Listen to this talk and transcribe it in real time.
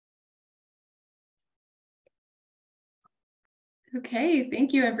Okay,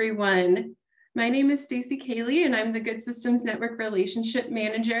 thank you, everyone. My name is Stacy Cayley, and I'm the Good Systems Network Relationship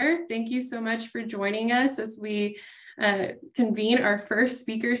Manager. Thank you so much for joining us as we convene our first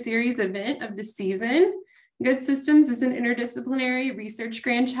speaker series event of the season. Good Systems is an interdisciplinary research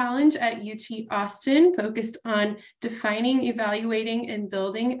grand challenge at UT Austin focused on defining, evaluating, and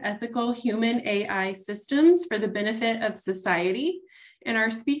building ethical human AI systems for the benefit of society. And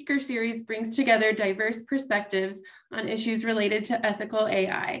our speaker series brings together diverse perspectives on issues related to ethical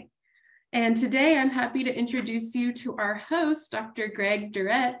AI. And today I'm happy to introduce you to our host, Dr. Greg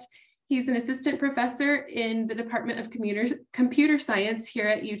Durrett. He's an assistant professor in the Department of Computer Science here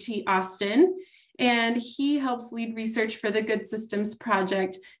at UT Austin. And he helps lead research for the Good Systems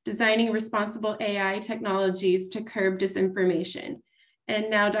Project, designing responsible AI technologies to curb disinformation. And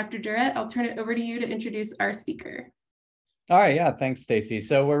now, Dr. Durrett, I'll turn it over to you to introduce our speaker. All right, yeah, thanks, Stacy.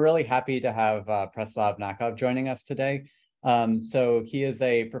 So we're really happy to have Prta Nakov joining us today. So he is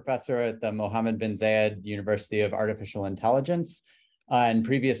a professor at the Mohammed bin Zayed University of Artificial Intelligence, and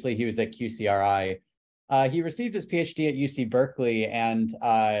previously he was at QCRI. He received his PhD at UC Berkeley, and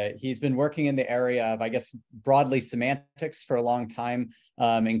he's been working in the area of, I guess, broadly semantics for a long time,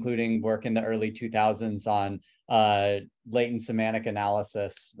 including work in the early 2000s on latent semantic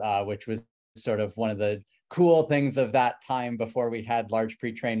analysis, which was sort of one of the cool things of that time before we had large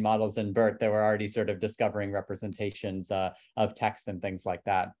pre-trained models in BERT that were already sort of discovering representations of text and things like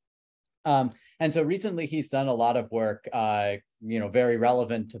that. And so recently he's done a lot of work, very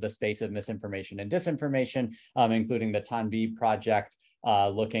relevant to the space of misinformation and disinformation, including the Tanvi project,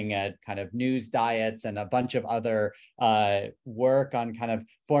 looking at kind of news diets and a bunch of other work on kind of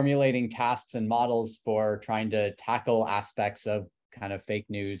formulating tasks and models for trying to tackle aspects of kind of fake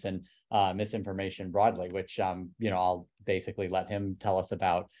news and misinformation broadly, which, I'll basically let him tell us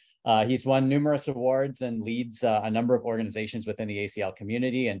about. He's won numerous awards and leads a number of organizations within the ACL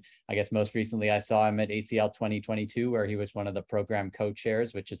community. And I guess most recently I saw him at ACL 2022, where he was one of the program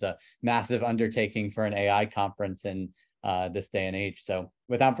co-chairs, which is a massive undertaking for an AI conference in this day and age. So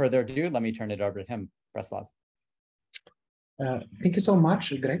without further ado, let me turn it over to him. Preslav. Thank you so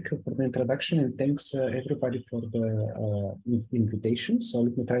much, Greg, for the introduction, and thanks everybody for the invitation. So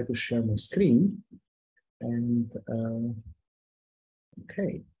let me try to share my screen. And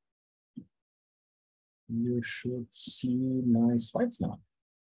okay, you should see my slides now.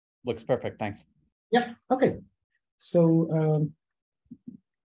 Looks perfect, thanks. Yeah, okay. So,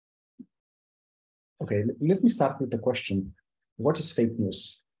 okay, let me start with the question, what is fake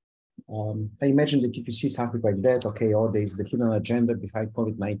news? I imagine that if you see something like that, okay, or there's the hidden agenda behind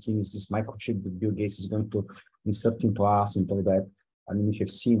COVID-19 is this microchip that Bill Gates is going to insert into us and all that. I mean, we have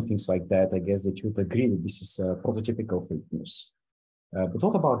seen things like that. I guess that you would agree that this is prototypical fake news. But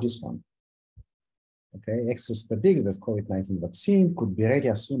what about this one? Okay, experts predict that COVID-19 vaccine could be ready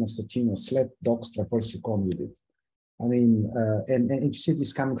as soon as Satinos let dogs traverse Yukon with it. I mean, and you see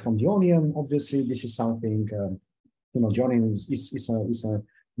this coming from The Onion. Obviously, this is something, The Onion is a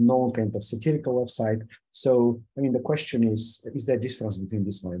known kind of satirical website. So, I mean, the question is there a difference between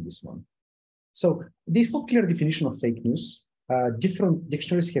this one and this one? So there's no clear definition of fake news. Different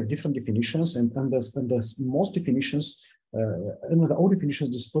dictionaries have different definitions, and under most definitions, under all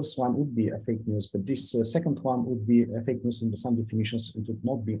definitions, this first one would be a fake news, but this second one would be a fake news under some definitions. It would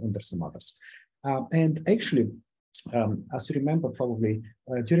not be under some others. And actually, as you remember probably,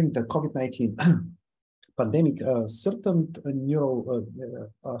 during the COVID-19 pandemic, certain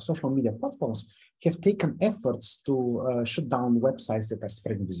social media platforms have taken efforts to shut down websites that are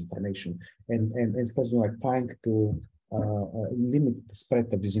spreading disinformation, and it has been like trying to limit the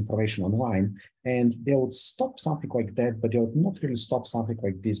spread of disinformation online. And they would stop something like that, but they would not really stop something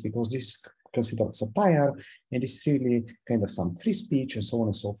like this, because this is considered satire, and it's really kind of some free speech and so on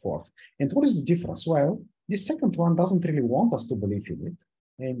and so forth. And what is the difference? Well, this second one doesn't really want us to believe in it.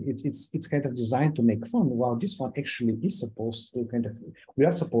 And it's kind of designed to make fun, while this one actually is supposed to we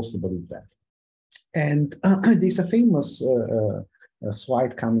are supposed to believe that. And there's a famous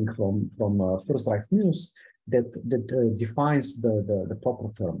slide coming from First Right News that defines the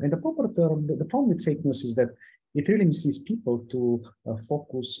proper term. And the proper term, the problem with fake news is that it really misleads people to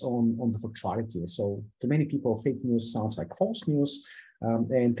focus on the factuality. So to many people, fake news sounds like false news.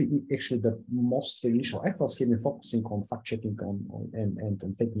 And actually, the most initial efforts have been focusing on fact-checking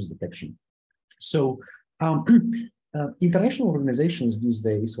and fake news detection. So international organizations these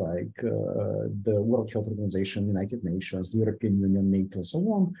days, like the World Health Organization, United Nations, the European Union, NATO, and so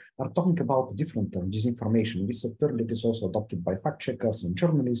on, are talking about a different term, disinformation. This is a term that is also adopted by fact-checkers and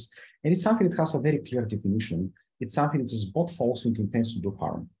journalists, and it's something that has a very clear definition. It's something that is both false and intends to do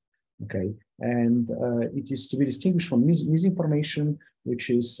harm. Okay, and it is to be distinguished from misinformation, which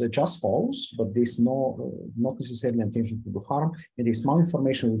is just false, but there's not necessarily intention to do harm, and there's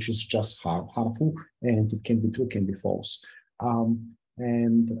malinformation, which is just harmful, and it can be true, can be false.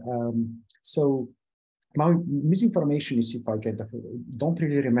 So misinformation is if I don't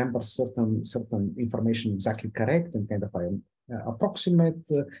really remember certain information exactly correct and kind of approximate,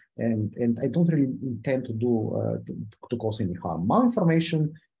 and I don't really intend to do to cause any harm.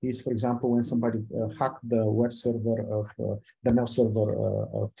 Malinformation is, for example, when somebody hacked the web server of the mail server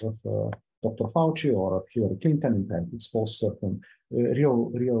of Dr. Fauci or of Hillary Clinton and exposed certain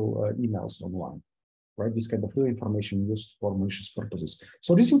real emails online. Right, this kind of real information used for malicious purposes.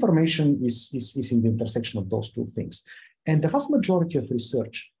 So this information is in the intersection of those two things. And the vast majority of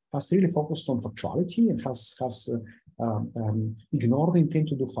research has really focused on factuality and has ignored the intent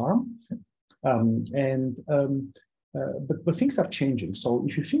to do harm. But things are changing. So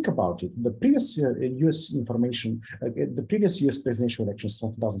if you think about it, the previous the previous US presidential elections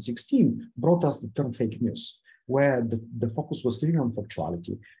from 2016 brought us the term fake news, where the focus was really on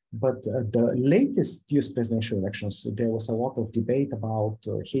factuality. But the latest US presidential elections, there was a lot of debate about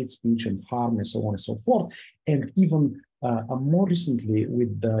hate speech and harm and so on and so forth. And even more recently,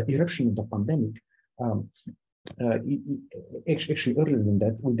 with the eruption of the pandemic, actually earlier than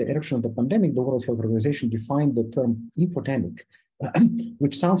that, with the eruption of the pandemic, the World Health Organization defined the term infodemic,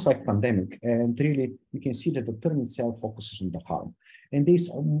 which sounds like pandemic. And really, you can see that the term itself focuses on the harm. And there's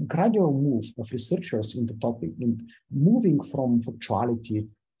a gradual move of researchers in the topic, in moving from factuality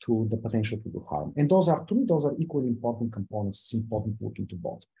to the potential to do harm. And those are equally important components. It's important to look into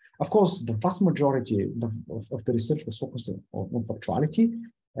both. Of course, the vast majority of the research was focused on factuality,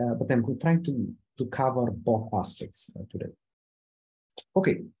 but I'm trying to cover both aspects today.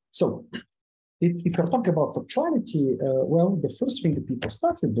 Okay, so if you're talking about factuality, well, the first thing that people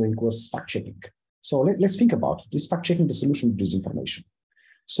started doing was fact-checking. So let's think about it. Is fact-checking the solution to disinformation?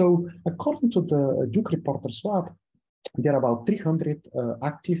 So according to the Duke Reporters Lab, there are about 300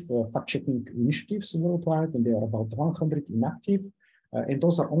 active fact-checking initiatives worldwide, and there are about 100 inactive. And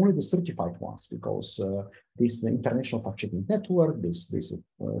those are only the certified ones, because this international fact-checking network, there's a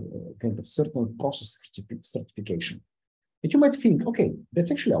kind of certain process certification. And you might think, okay,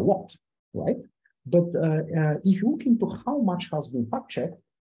 that's actually a lot, right? But if you look into how much has been fact-checked,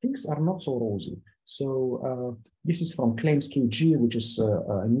 things are not so rosy. So this is from Claims KG, which is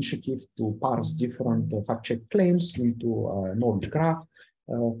an initiative to parse different fact-check claims into a knowledge graph.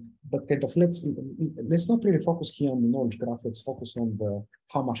 But kind of let's not really focus here on the knowledge graph. Let's focus on the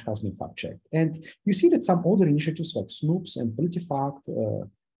how much has been fact-checked. And you see that some other initiatives like Snoops and PolitiFact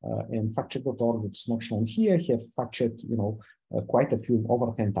and factcheck.org, which is not shown here, have fact-checked, quite a few,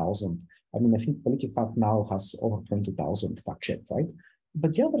 over 10,000. I mean, I think PolitiFact now has over 20,000 fact-checked, right?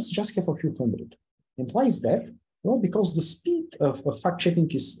 But the others just have a few hundred. And why is that? Well, because the speed of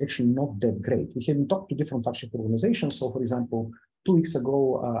fact-checking is actually not that great. We have talked to different fact-check organizations. So, for example, 2 weeks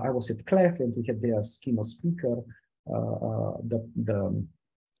ago, I was at CLEF, and we had their keynote speaker, the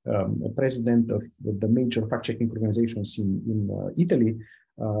president of the major fact-checking organizations in Italy,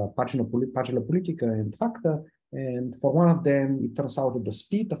 Pagina Politica and Facta. And for one of them, it turns out that the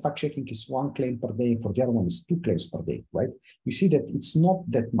speed of fact-checking is 1 claim per day. For the other one, is 2 claims per day, right? You see that it's not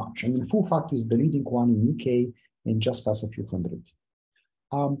that much. I mean, Full Fact is the leading one in UK and just has a few hundred.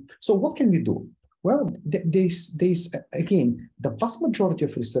 So what can we do? Well, there's again, the vast majority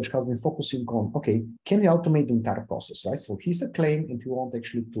of research has been focusing on, okay, can we automate the entire process, right? So here's a claim, and we want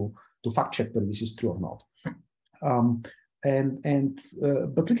actually to fact check whether this is true or not.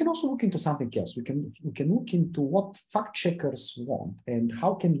 But we can also look into something else. We can look into what fact checkers want and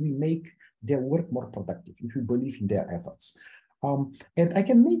how can we make their work more productive if we believe in their efforts. And I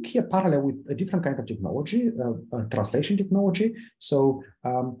can make here parallel with a different kind of technology, translation technology. So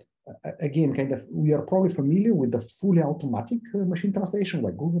again, kind of, we are probably familiar with the fully automatic machine translation,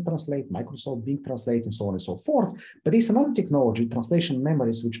 like Google Translate, Microsoft Bing Translate, and so on and so forth. But there's another technology, translation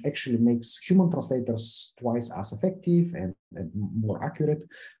memories, which actually makes human translators twice as effective and more accurate.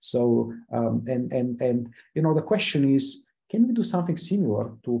 So, the question is, can we do something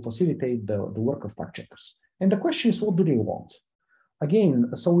similar to facilitate the work of fact checkers? And the question is, what do they want? Again,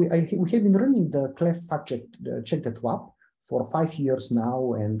 so we have been running the CLEF fact check that lab for 5 years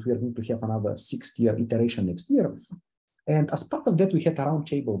now, and we are going to have another 6th-year iteration next year. And as part of that, we had a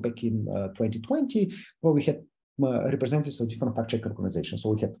roundtable back in 2020, where we had representatives of different fact-check organizations.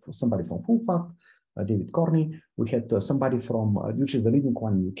 So we had somebody from Full Fact, David Corney. We had somebody from, which is the leading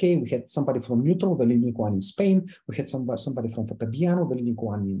one in UK. We had somebody from Neutral, the leading one in Spain. We had somebody from Fatabiano, the leading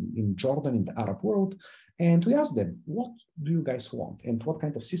one in Jordan, in the Arab world. And we asked them, what do you guys want? And what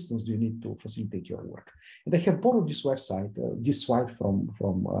kind of systems do you need to facilitate your work? And I have borrowed this website, this slide from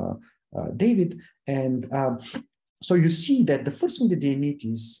David. And so you see that the first thing that they need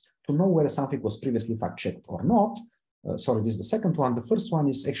is to know whether something was previously fact-checked or not. Sorry, this is the second one. The first one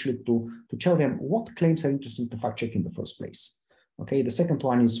is actually to tell them what claims are interesting to fact-check in the first place. Okay, the second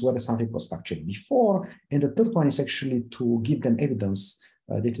one is whether something was fact-checked before. And the third one is actually to give them evidence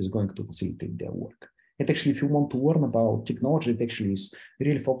that is going to facilitate their work. And actually, if you want to learn about technology, it actually is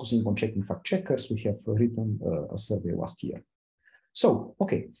really focusing on checking fact-checkers. We have written a survey last year. So,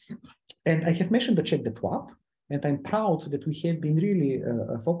 okay, and I have mentioned the check the TWAP. And I'm proud that we have been really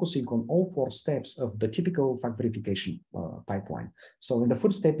focusing on all 4 steps of the typical fact verification pipeline. So in the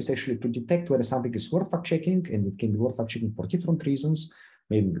first step is actually to detect whether something is worth fact checking, and it can be worth fact checking for different reasons,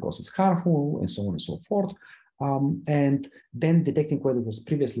 maybe because it's harmful and so on and so forth. And then detecting whether it was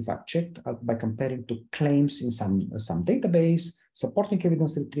previously fact checked by comparing to claims in some database, supporting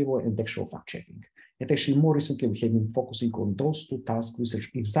evidence retrieval, and actual fact checking. And actually, more recently, we have been focusing on those 2 tasks,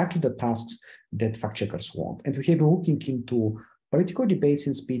 research exactly the tasks that fact checkers want. And we have been looking into political debates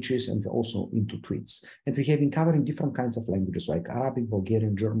and speeches and also into tweets. And we have been covering different kinds of languages like Arabic,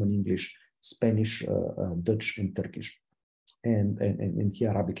 Bulgarian, German, English, Spanish, Dutch, and Turkish. And here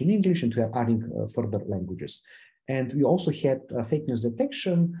Arabic and English, and we are adding further languages. And we also had fake news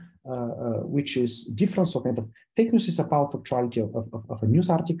detection, which is different. So kind of fake news is about factuality of a news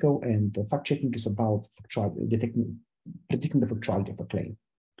article, and fact checking is about predicting the factuality of a claim.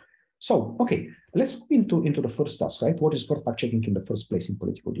 So, okay, let's move into the first task, right? What is worth fact checking in the first place in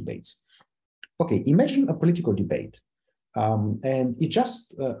political debates? Okay, imagine a political debate. And it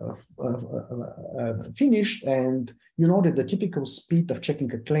just finished, and you know that the typical speed of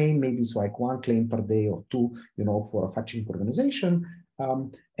checking a claim maybe is like 1 claim per day or 2, you know, for a fact-checking organization.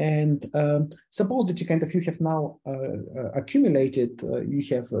 Suppose that you have now accumulated, you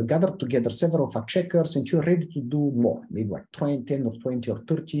have gathered together several fact checkers, and you're ready to do more, maybe like 10 or 20 or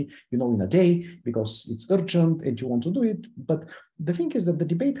 30, you know, in a day, because it's urgent and you want to do it. But the thing is that the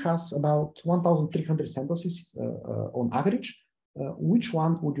debate has about 1,300 sentences on average. Which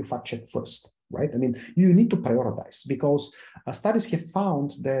one would you fact check first? Right? I mean, you need to prioritize, because studies have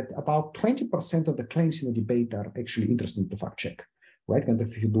found that about 20% of the claims in the debate are actually interesting to fact check. Right? And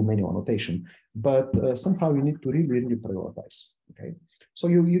if you do manual annotation, but somehow you need to really prioritize. Okay, so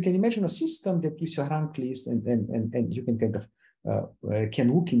you can imagine a system that gives you a rank list, and you can kind of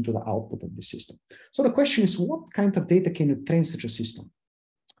can look into the output of the system. So the question is, what kind of data can you train such a system?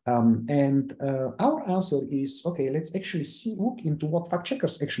 Our answer is, okay, let's actually look into what fact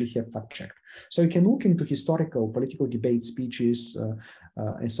checkers actually have fact checked. So you can look into historical political debate speeches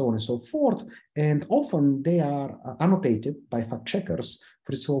and so on and so forth. And often they are annotated by fact checkers.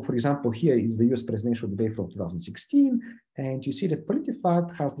 For example, here is the US presidential debate from 2016. And you see that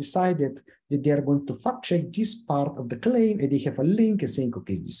PolitiFact has decided that they are going to fact check this part of the claim, and they have a link and saying,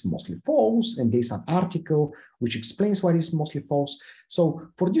 okay, this is mostly false. And there's an article which explains why it's mostly false. So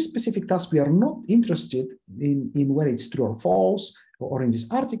for this specific task, we are not interested in whether it's true or false, or in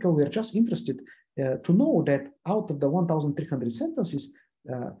this article. We are just interested to know that out of the 1,300 sentences,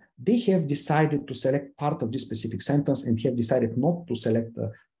 they have decided to select part of this specific sentence and have decided not to select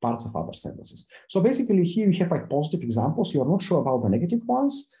parts of other sentences. So basically here we have like positive examples. You're not sure about the negative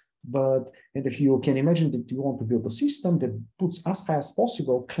ones, and if you can imagine that you want to build a system that puts as high as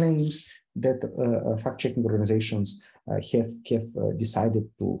possible claims that fact-checking organizations have decided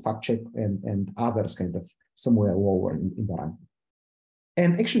to fact-check, and others kind of somewhere lower in the ranking.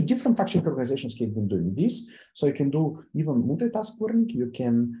 And actually, different fact-checking organizations have been doing this. So you can do even multitask learning. You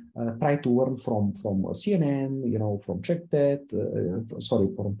can try to learn from CNN, you know, from CheckThat,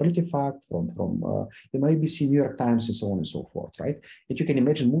 from PolitiFact, from ABC, New York Times, and so on and so forth, right? And you can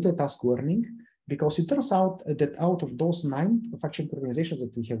imagine multitask learning, because it turns out that out of those 9 fact-checking organizations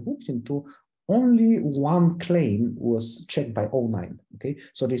that we have looked into, only 1 claim was checked by all 9. Okay,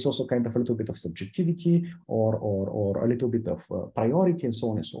 so there's also kind of a little bit of subjectivity or a little bit of priority and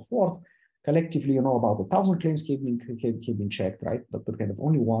so on and so forth. Collectively, you know, about 1,000 claims have been checked, right? But kind of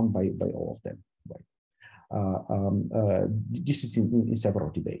only 1 by all of them, right? This is in several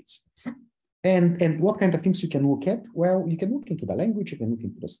debates. And what kind of things you can look at? Well, you can look into the language, you can look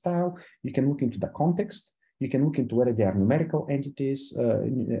into the style, you can look into the context. You can look into whether they are numerical entities,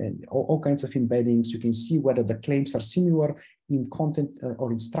 and all kinds of embeddings. You can see whether the claims are similar in content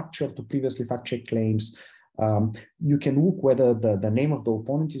or in structure to previously fact-checked claims. You can look whether the name of the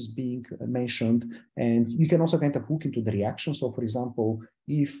opponent is being mentioned, and you can also kind of look into the reaction. So, for example,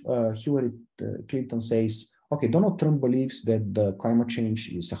 if Hillary Clinton says, okay, Donald Trump believes that the climate change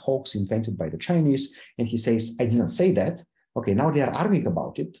is a hoax invented by the Chinese, and he says, I didn't say that. Okay, now they are arguing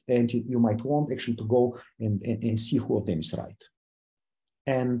about it, and you might want actually to go and see who of them is right.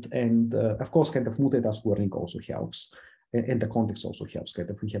 And of course, kind of multitask learning also helps. And the context also helps. Kind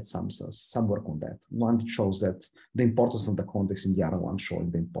of, we had some work on that. One shows that the importance of the context, and the other one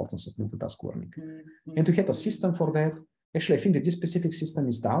showing the importance of multitask learning. And we had a system for that. Actually, I think that this specific system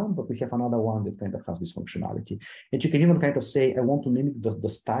is down, but we have another one that kind of has this functionality. And you can even kind of say, I want to mimic the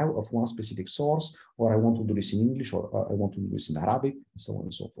style of one specific source, or I want to do this in English, or I want to do this in Arabic, and so on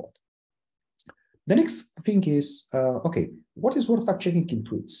and so forth. The next thing is, okay, what is worth fact-checking in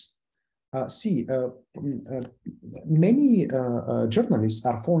tweets? Many journalists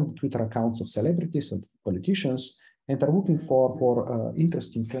are following Twitter accounts of celebrities and politicians and are looking for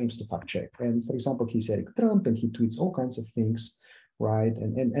interesting claims to fact check. And for example, he's Eric Trump, and he tweets all kinds of things, right?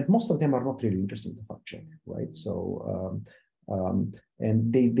 And most of them are not really interesting to fact check, right? So, and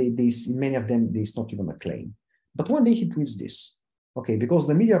many of them, there's not even a claim. But one day he tweets this. Okay, because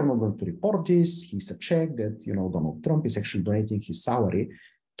the media are not going to report this, he's a check that, you know, Donald Trump is actually donating his salary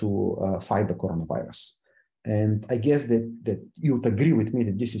to fight the coronavirus. And I guess that you would agree with me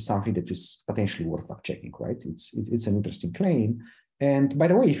that this is something that is potentially worth fact-checking, right? It's an interesting claim. And by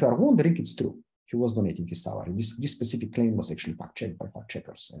the way, if you are wondering, it's true. He was donating his salary. This specific claim was actually fact-checked by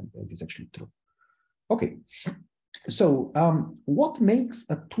fact-checkers, and it is actually true. Okay, so what makes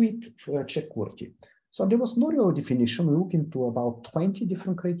a tweet check-worthy? So there was no real definition. We looked into about 20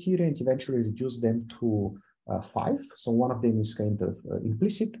 different criteria and eventually reduced them to 5. So one of them is kind of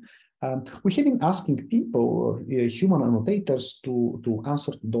implicit. We have been asking people, human annotators, to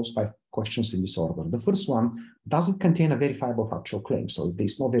answer those 5 questions in this order. The first one, does it contain a verifiable factual claim? So if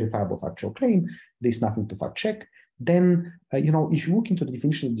there's no verifiable factual claim, there's nothing to fact check. Then, you know, if you look into the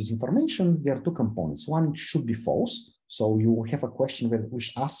definition of disinformation, there are 2 components. One, it should be false. So you have a question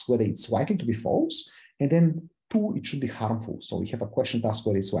which asks whether it's likely to be false. And then 2, it should be harmful. So we have a question to ask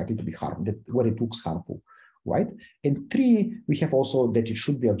whether it's likely to be whether it looks harmful, right? And 3, we have also that it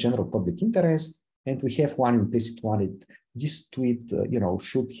should be of general public interest. And we have one implicit one, that this tweet, you know,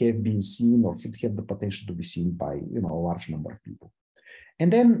 should have been seen or should have the potential to be seen by, you know, a large number of people.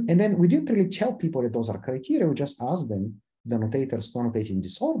 And then we didn't really tell people that those are criteria. We just asked them, the annotators, to annotate in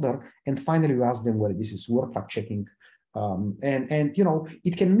this order. And finally, we asked them whether this is worth fact checking. And you know,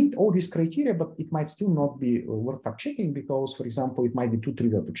 it can meet all these criteria, but it might still not be worth fact checking because, for example, it might be too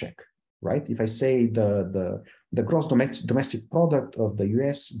trivial to check, right? If I say the gross domestic product of the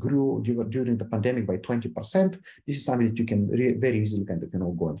US grew during the pandemic by 20%, this is something that you can very easily kind of, you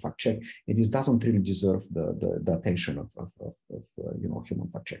know, go and fact check. And this doesn't really deserve the attention of you know, human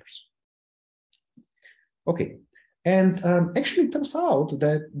fact checkers. Okay, and actually it turns out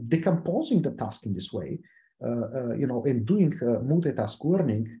that decomposing the task in this way, you know, and doing multitask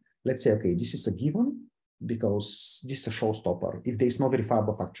learning, let's say, okay, this is a given because this is a showstopper. If there is no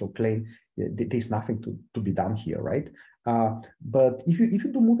verifiable factual claim, there's nothing to be done here, right? But if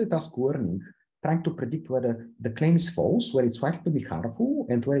you do multitask learning, trying to predict whether the claim is false, whether it's likely to be harmful,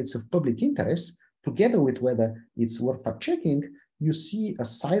 and whether it's of public interest, together with whether it's worth fact checking, you see a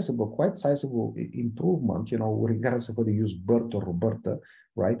quite sizable improvement, you know, regardless of whether you use Bert or Roberta,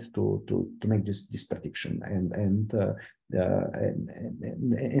 right, to make this prediction, and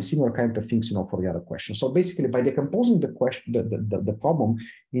similar kind of things, you know, for the other questions. So basically, by decomposing the question, the problem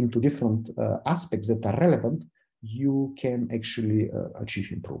into different aspects that are relevant, you can actually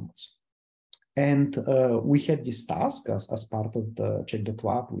achieve improvements. And we had this task as part of the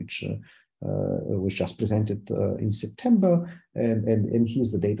Check.lab, which was just presented in September, and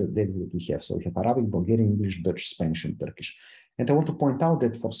here's the data that we have. So we have Arabic, Bulgarian, English, Dutch, Spanish, and Turkish. And I want to point out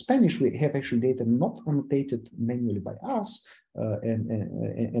that for Spanish, we have actually data not annotated manually by us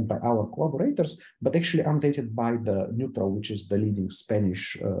and by our collaborators, but actually annotated by the Neutral, which is the leading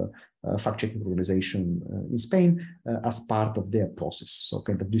Spanish fact-checking organization in Spain, as part of their process. So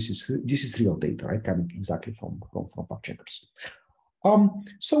kind of this is real data, right, coming exactly from fact-checkers.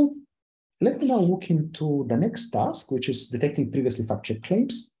 So let me now look into the next task, which is detecting previously fact-checked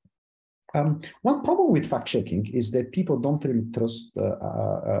claims. One problem with fact-checking is that people don't really trust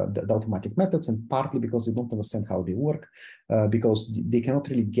the automatic methods, and partly because they don't understand how they work, because they cannot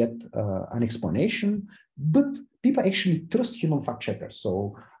really get an explanation, but people actually trust human fact-checkers.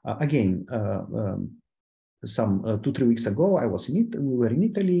 So again, some 2-3 weeks ago, we were in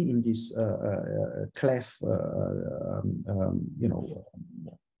Italy in this CLEF,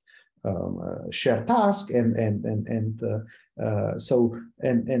 share task,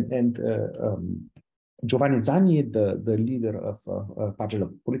 Giovanni Zani, the leader of Pagella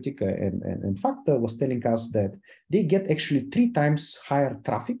Politica and Facta, was telling us that they get actually 3 times higher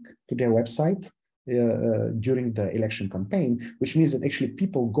traffic to their website during the election campaign, which means that actually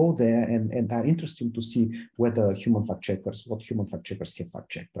people go there and are interested to see whether what human fact checkers have fact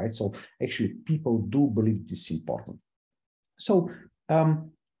checked, right? So actually people do believe this is important. So,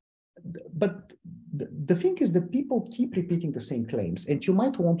 but the thing is that people keep repeating the same claims, and you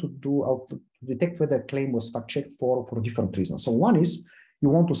might want to detect whether a claim was fact-checked for different reasons. So one is you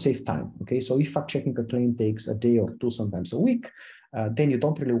want to save time, okay? So if fact-checking a claim takes a day or 2, sometimes a week, then you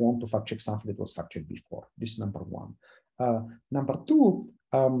don't really want to fact-check something that was fact-checked before. This is number one. Number two,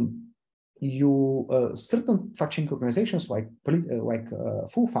 certain fact-checking organizations like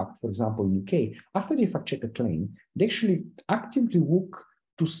Full Fact, for example, in UK, after they fact-check a claim, they actually actively look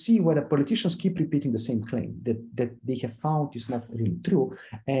to see whether politicians keep repeating the same claim that they have found is not really true.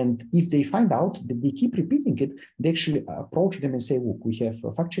 And if they find out that they keep repeating it, they actually approach them and say, look, we have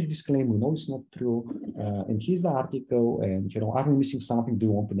fact-checked this claim, we know it's not true, and here's the article, and are we missing something? Do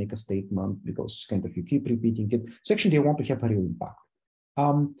you want to make a statement? Because kind of you keep repeating it. So actually they want to have a real impact.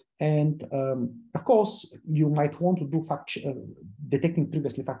 Of course, you might want to do detecting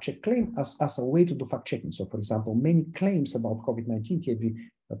previously fact-checked claim as a way to do fact-checking. So, for example, many claims about COVID-19 can be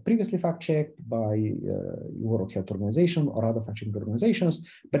previously fact-checked by World Health Organization or other fact-checking organizations,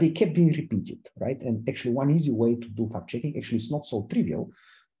 but they kept being repeated, right? And actually, one easy way to do fact-checking, actually, it's not so trivial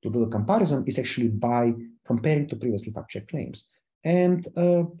to do the comparison, is actually by comparing to previously fact-checked claims. And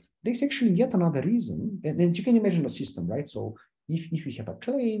there's actually yet another reason, and you can imagine a system, right? So if you have a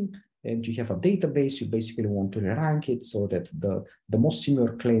claim and you have a database, you basically want to rank it so that the most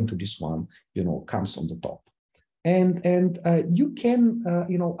similar claim to this one, comes on the top. And you can,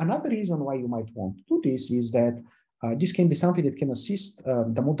 another reason why you might want to do this is that this can be something that can assist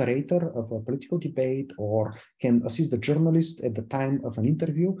the moderator of a political debate or can assist the journalist at the time of an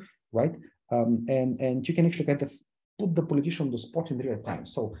interview, right? And you can actually kind of put the politician on the spot in real time.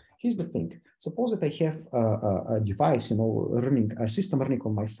 So here's the thing. Suppose that I have a device, running a system running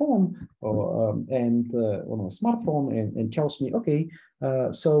on my phone and on a smartphone and tells me, okay,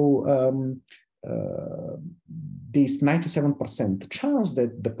 there's 97% chance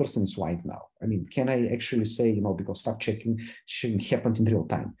that the person is white now. I mean, can I actually say, because fact checking happened in real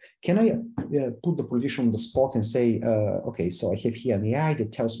time, can I put the politician on the spot and say, okay, so I have here an AI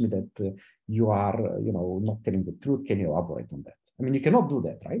that tells me that you are, not telling the truth. Can you elaborate on that? I mean, you cannot do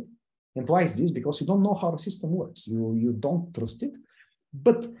that, right? And why is this? Because you don't know how the system works. You don't trust it.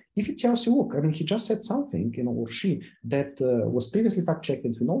 But if it tells you, look, I mean, he just said something, or she, that was previously fact-checked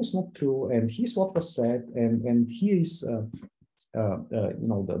and we know it's not true, and here's what was said, and here is,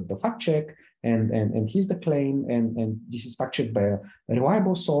 the fact check, and here's the claim, and this is fact-checked by a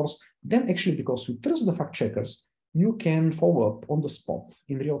reliable source, then actually, because we trust the fact-checkers, you can follow up on the spot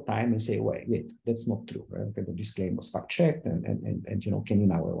in real time and say, wait, that's not true. Right? This claim was fact-checked, and can you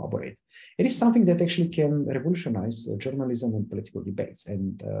now elaborate? It is something that actually can revolutionize journalism and political debates,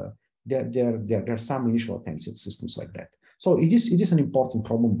 and there are some initial attempts at systems like that. So it is an important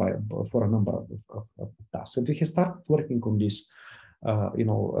problem for a number of tasks, and we have started working on this,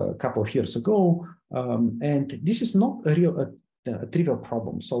 a couple of years ago, and this is not a trivial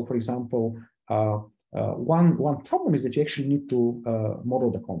problem. So, for example, one problem is that you actually need to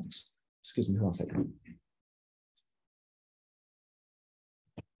model the context. Excuse me 1 second.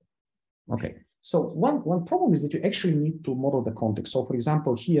 Okay, so one problem is that you actually need to model the context. So, for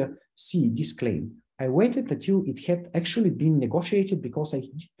example, here, see this claim. I waited until it had actually been negotiated because I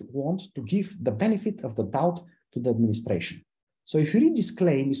did want to give the benefit of the doubt to the administration. So if you read this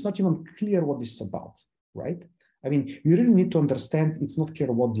claim, it's not even clear what this is about, right? I mean, you really need to understand, it's not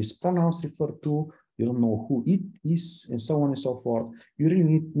clear what these pronouns refer to, you don't know who it is, and so on and so forth. You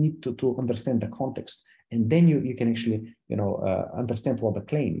really need to understand the context, and then you can actually, understand what the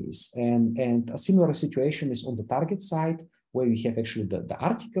claim is. And a similar situation is on the target side, where you have actually the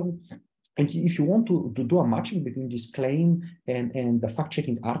article. And if you want to do a matching between this claim and the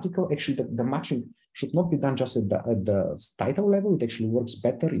fact-checking article, actually the matching should not be done just at the title level. It actually works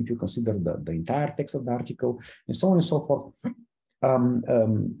better if you consider the entire text of the article, and so on and so forth.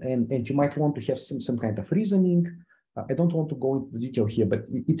 And you might want to have some kind of reasoning. I don't want to go into detail here, but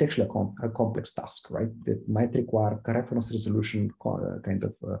it's actually a complex task, right? That might require reference resolution, kind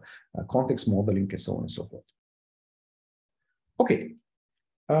of context modeling, and so on and so forth. Okay.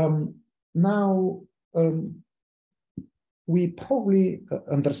 Now, we probably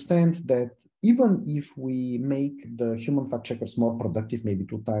understand that even if we make the human fact checkers more productive, maybe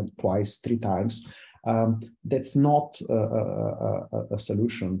twice, 3 times, that's not a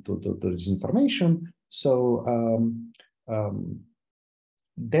solution to the disinformation. So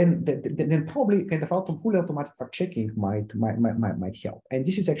then probably kind of fully automatic fact checking might help. And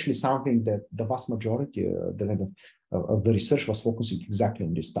this is actually something that the vast majority of the research was focusing exactly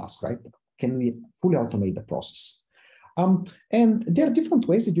on this task, right? Can we fully automate the process? And there are different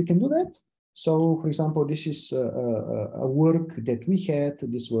ways that you can do that. So, for example, this is a work that we had.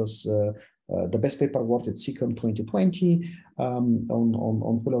 This was the best paper award at SICM 2020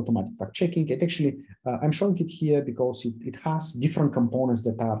 on fully automatic fact checking. It actually, I'm showing it here because it has different components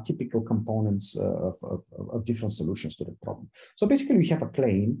that are typical components of different solutions to the problem. So basically, we have a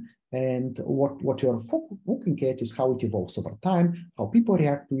claim, and what you're looking at is how it evolves over time, how people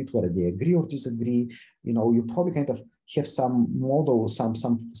react to it, whether they agree or disagree. You know, you probably kind of have some model, some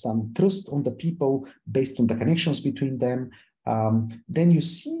trust on the people based on the connections between them. Then you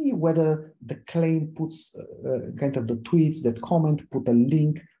see whether the claim puts kind of the tweets that comment put a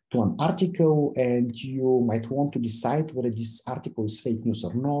link to an article, and you might want to decide whether this article is fake news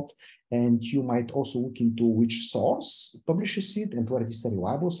or not. And you might also look into which source publishes it and whether it is a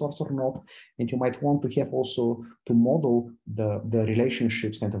reliable source or not. And you might want to have also to model the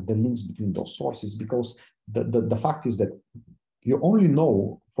relationships, kind of the links between those sources, because the fact is that you only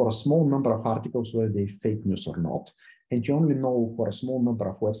know for a small number of articles whether they're fake news or not. And you only know for a small number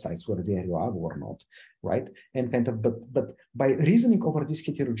of websites whether they are reliable or not, right? And kind of, but by reasoning over this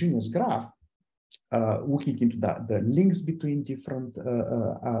heterogeneous graph, looking into the links between different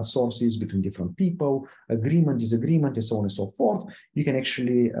sources, between different people, agreement, disagreement, and so on and so forth, you can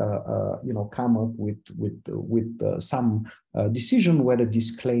actually, come up with some decision whether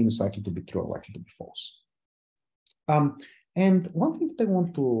this claim is likely to be true or likely to be false. And one thing that I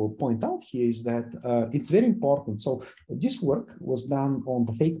want to point out here is that it's very important. So this work was done on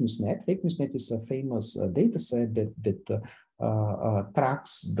the Fake News Net. Fake News Net is a famous data set that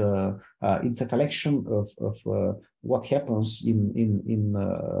tracks it's a collection of what happens in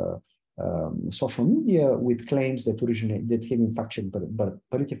social media with claims that originate, that have been fact-checked by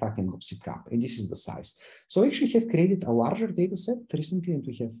PolitiFact and GossipCap, and this is the size. So we actually have created a larger data set recently, and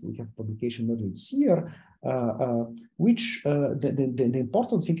we have a publication earlier this year, which the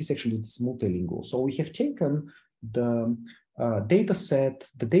important thing is actually it's multilingual. So we have taken the data set,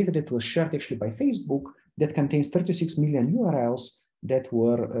 the data that was shared actually by Facebook, that contains 36 million URLs that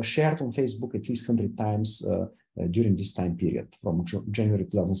were shared on Facebook at least 100 times during this time period, from January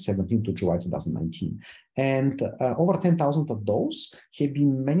 2017 to July 2019. And over 10,000 of those have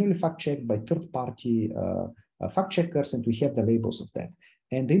been manually fact-checked by third-party fact-checkers, and we have the labels of that.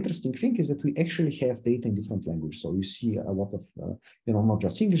 And the interesting thing is that we actually have data in different languages. So you see a lot of, not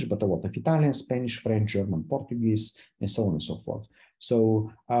just English, but a lot of Italian, Spanish, French, German, Portuguese, and so on and so forth. So,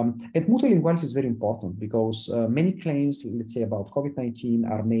 and multilinguality is very important because many claims, let's say, about COVID-19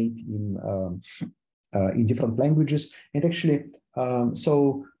 are made in different languages. And actually,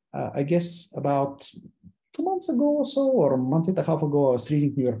 I guess about 2 months ago or so, or a month and a half ago, I was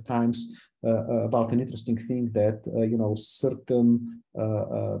reading New York Times about an interesting thing that, certain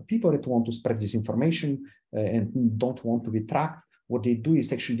people that want to spread disinformation and don't want to be tracked, what they do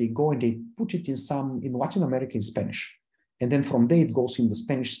is actually they go and they put it in Latin America in Spanish. And then from there it goes in the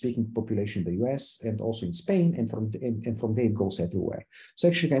Spanish-speaking population in the US and also in Spain, and from there it goes everywhere. So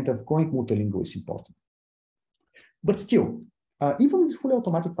actually kind of going multilingual is important. But still, even with fully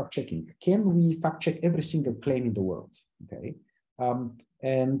automatic fact-checking, can we fact-check every single claim in the world? Okay.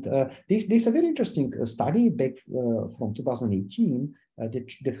 There's a very interesting study back from 2018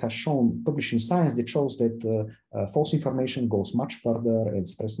 that has shown, published in Science, that shows that false information goes much further and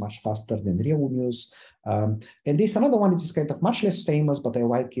spreads much faster than real news. And there's another one that is kind of much less famous, but I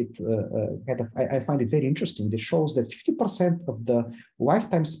like it. I find it very interesting. That shows that 50% of the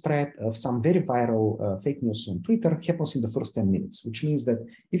lifetime spread of some very viral fake news on Twitter happens in the first 10 minutes, which means that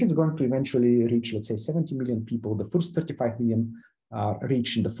if it's going to eventually reach, let's say, 70 million people, the first 35 million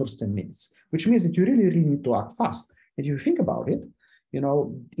reach in the first 10 minutes, which means that you really need to act fast. And if you think about it,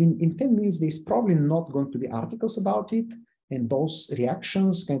 in 10 minutes, there's probably not going to be articles about it. And those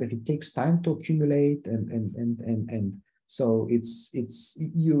reactions kind of, it takes time to accumulate. And so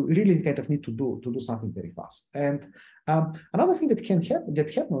you really kind of need to do something very fast. And another thing that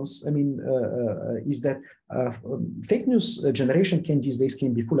happens, is that fake news generation these days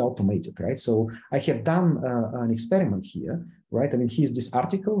can be fully automated, right? So I have done an experiment here, right? Here's this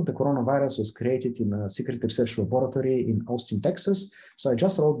article. The coronavirus was created in a secret research laboratory in Austin, Texas. So I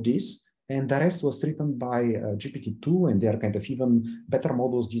just wrote this, and the rest was written by GPT-2, and they are kind of even better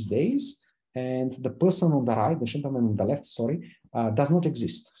models these days. and the person on the right, the gentleman on the left, sorry, does not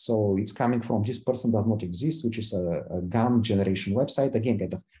exist. So it's coming from this person does not exist, which is a GAN generation website. Again,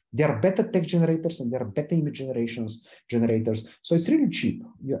 there are better text generators and there are better image generators. So it's really cheap.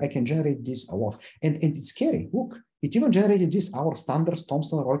 I can generate this a lot. And it's scary. Look, it even generated this, our standards,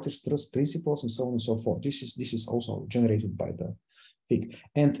 Thomson Reuters trust principles, and so on and so forth. This is also generated by the thing.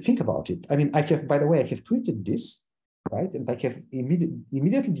 And think about it. I mean, by the way, I have tweeted this, right? And I have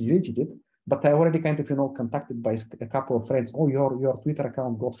immediately deleted it. But I already kind of, contacted by a couple of friends. Oh, your Twitter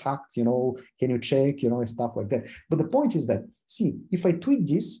account got hacked, can you check, and stuff like that. But the point is that, see, if I tweet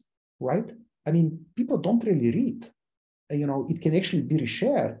this, right, I mean, people don't really read. It can actually be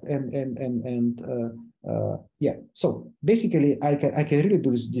reshared yeah. So basically, I can really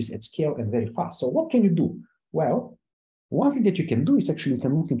do this at scale and very fast. So what can you do? Well, one thing that you can do is actually you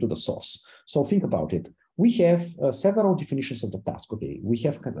can look into the source. So think about it. We have several definitions of the task. Okay, we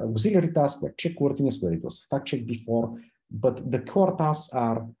have auxiliary task where check worthiness, where it was fact checked before, but the core tasks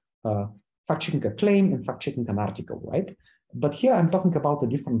are fact checking a claim and fact checking an article, right? But here I'm talking about a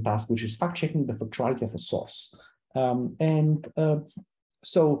different task, which is fact checking the factuality of a source.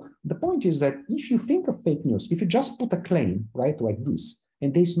 So the point is that if you think of fake news, if you just put a claim, right, like this,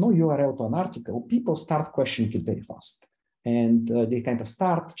 and there's no URL to an article, people start questioning it very fast. And they kind of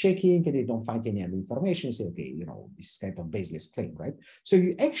start checking and they don't find any other information. You say, okay, this is kind of baseless claim, right? So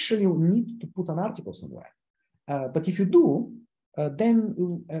you actually need to put an article somewhere. But if you do, then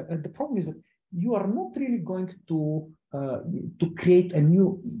the problem is that you are not really going to create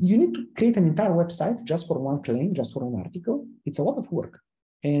you need to create an entire website just for one claim, just for one article. It's a lot of work.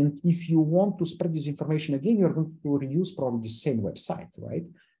 And if you want to spread this information again, you're going to reuse probably the same website, right?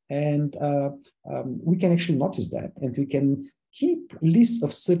 And we can actually notice that, and we can keep lists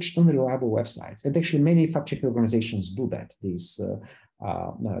of such unreliable websites. And actually, many fact-checking organizations do that. This,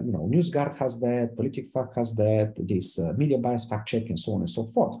 NewsGuard has that, PolitiFact has that, this media bias fact check, and so on and so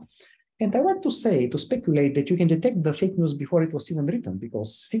forth. And I want to speculate that you can detect the fake news before it was even written,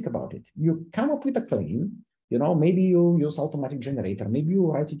 because think about it. You come up with a claim, maybe you use automatic generator, maybe you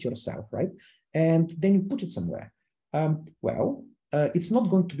write it yourself, right? And then you put it somewhere. It's not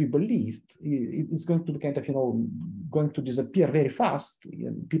going to be believed. It's going to be kind of, going to disappear very fast.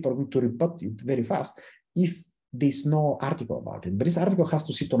 People are going to report it very fast if there's no article about it. But this article has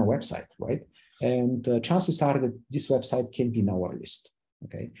to sit on a website, right? And chances are that this website can be in our list.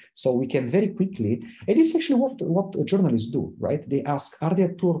 Okay, so we can very quickly, and it's actually what journalists do, right? They ask, are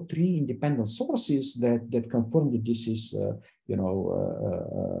there 2 or 3 independent sources that confirm that this is,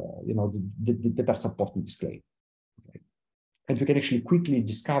 that are supporting this claim? Okay. And we can actually quickly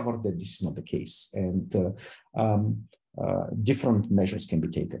discover that this is not the case, and different measures can be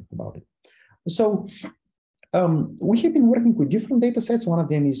taken about it. So we have been working with different data sets. One of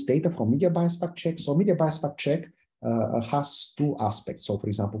them is data from media bias fact check. So media bias fact check has 2 aspects. So for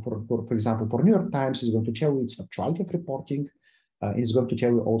example, for New York Times, it's going to tell you its factuality of reporting. It's going to tell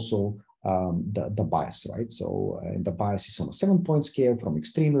you also the bias, right? So and the bias is on a 7-point scale from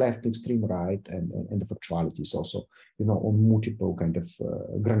extreme left to extreme right, and the factuality is also, on multiple kind of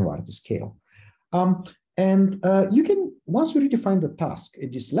granularity scale. You can, once you redefine the task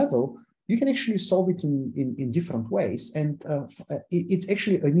at this level, you can actually solve it in different ways, and it's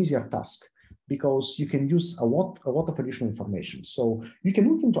actually an easier task, because you can use a lot of additional information. So you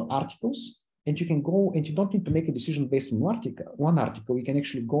can look into articles, and you can go, and you don't need to make a decision based on one article. You can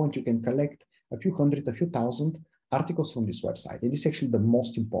actually go and you can collect a few hundred, a few thousand articles from this website. And this is actually the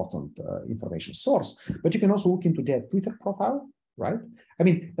most important information source. But you can also look into their Twitter profile, right? I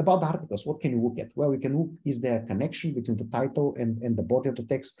mean, about the articles, what can you look at? Well, you can look, is there a connection between the title and the body of the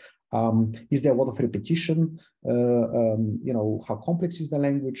text? Is there a lot of repetition? How complex is the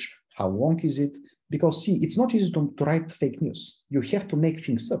language? How long is it? Because see, it's not easy to write fake news. You have to make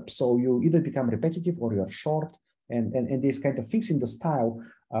things up. So you either become repetitive or you're short, and these kind of things in the style,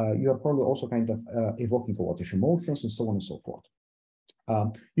 you're probably also kind of evoking a lot of emotions and so on and so forth.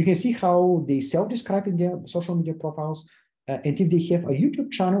 You can see how they self-describe in their social media profiles. And if they have a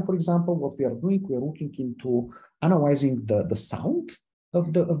YouTube channel, for example, what we are doing, we are looking into analyzing the sound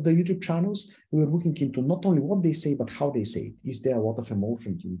of the YouTube channels. We are looking into not only what they say, but how they say it. Is there a lot of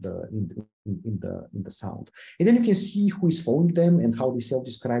emotion in the sound? And then you can see who is following them and how they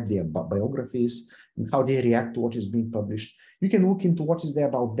self-describe their biographies and how they react to what is being published. You can look into what is there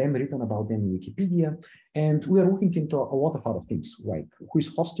about them, written about them in Wikipedia. And we are looking into a lot of other things, like who is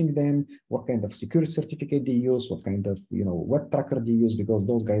hosting them, what kind of security certificate they use, what kind of web tracker they use, because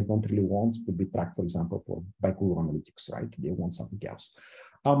those guys don't really want to be tracked, for example, by Google Analytics, right? They want something else.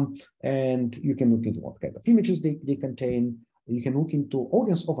 And you can look into what kind of images they contain. You can look into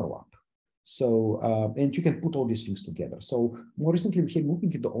audience overlap. So, and you can put all these things together. So more recently, we have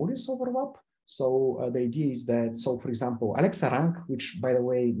moving into audience overlap. So the idea is that, so for example, Alexa Rank, which by the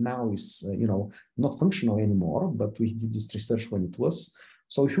way now is not functional anymore, but we did this research when it was.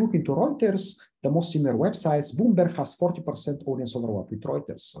 So if you look into Reuters, the most similar websites, Bloomberg has 40% audience overlap with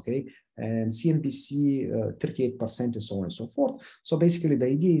Reuters, okay, and CNBC 38%, and so on and so forth. So basically, the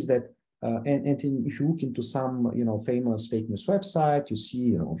idea is that, if you look into some famous fake news website, you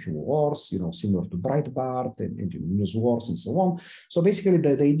see few wars, similar to Breitbart and News Wars and so on. So basically,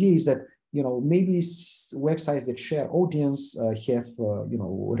 the idea is that maybe websites that share audience have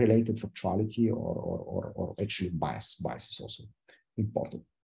related factuality or actually bias. Bias is also important.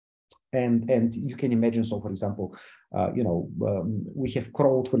 And you can imagine, so for example, we have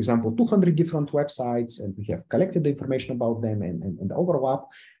crawled, for example, 200 different websites, and we have collected the information about them and the overlap,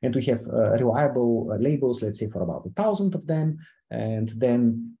 and we have reliable labels, let's say, for about 1,000 of them. And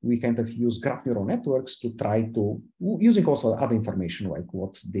then we kind of use graph neural networks to try to, using also other information like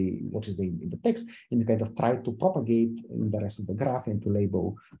what is in the text, and kind of try to propagate in the rest of the graph and to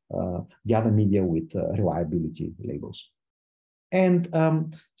label the other media with reliability labels. And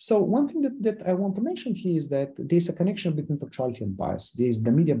so one thing that I want to mention here is that there's a connection between factuality and bias. There's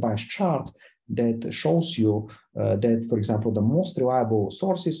the media bias chart that shows you that, for example, the most reliable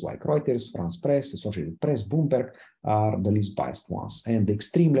sources like Reuters, France Press, Associated Press, Bloomberg are the least biased ones. And the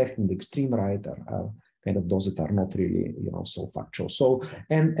extreme left and the extreme right are kind of those that are not really, so factual. So,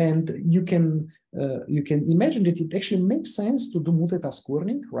 and you can imagine that it actually makes sense to do multitask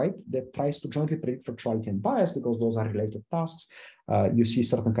learning, right? That tries to jointly predict factuality and bias because those are related tasks. You see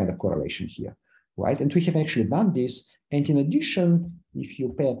certain kind of correlation here, right? And we have actually done this. And in addition, if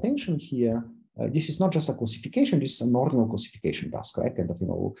you pay attention here, this is not just a classification, this is an ordinal classification task, right? Kind of,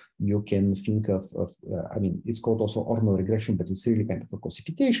 you can think of I mean, it's called also ordinal regression, but it's really kind of a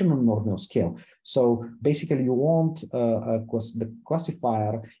classification on an ordinal scale. So basically you want the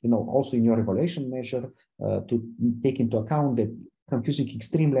classifier, also in your evaluation measure to take into account that confusing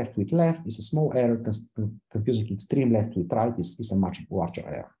extreme left with left is a small error, confusing extreme left with right is a much larger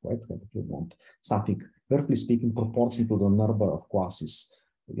error, right? Kind of you want something, roughly speaking, proportional to the number of classes,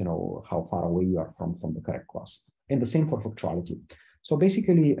 how far away you are from the correct class. And the same for factuality. So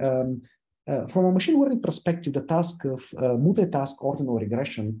basically, from a machine learning perspective, the task of multitask ordinal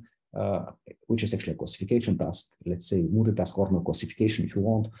regression, which is actually a classification task, let's say multitask ordinal classification if you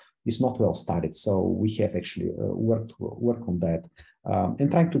want, is not well studied. So we have actually worked on that and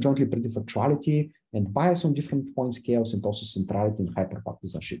trying to jointly predict factuality and bias on different point scales and also centrality and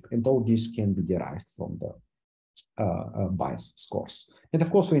hyperpartisanship. And all this can be derived from the bias scores. And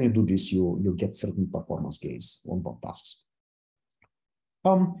of course, when you do this, you get certain performance gains on both tasks.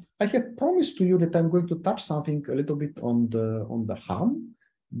 I have promised to you that I'm going to touch something a little bit on the harm,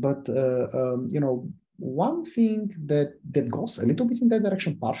 but one thing that goes a little bit in that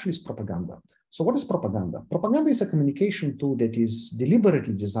direction partially is propaganda. So what is propaganda? Propaganda is a communication tool that is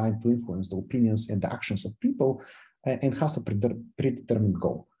deliberately designed to influence the opinions and the actions of people and has a predetermined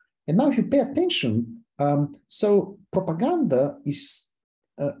goal. And now if you pay attention, so propaganda is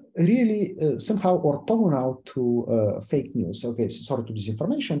really somehow orthogonal to fake news. Okay, sorry, to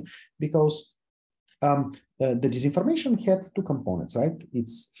disinformation, because the disinformation had two components, right? It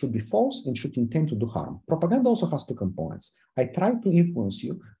should be false and should intend to do harm. Propaganda also has two components. I try to influence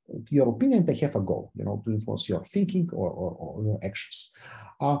you, your opinion, they have a goal, to influence your thinking or your actions.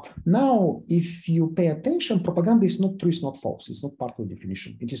 Now, if you pay attention, propaganda is not true, it's not false, it's not part of the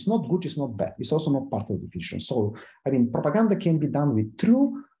definition. It is not good, it's not bad, it's also not part of the definition. So, I mean, propaganda can be done with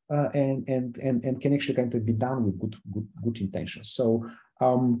true and can actually kind of be done with good intentions. So,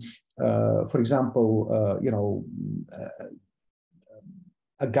 for example,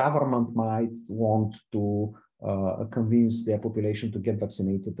 a government might want to convince their population to get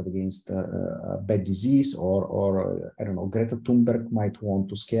vaccinated against a bad disease, or I don't know, Greta Thunberg might want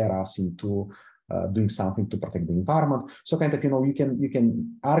to scare us into doing something to protect the environment. So kind of, you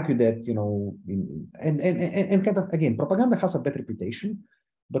can argue that, and kind of, again, propaganda has a bad reputation.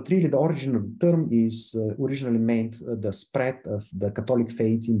 But really, the origin of the term is originally meant the spread of the Catholic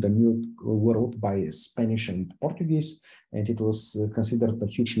faith in the New World by Spanish and Portuguese, and it was considered a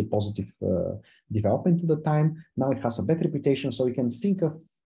hugely positive development at the time. Now it has a bad reputation, so you can think of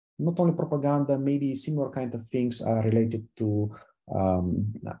not only propaganda, maybe similar kind of things are related to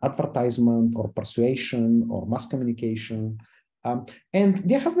advertisement or persuasion or mass communication. And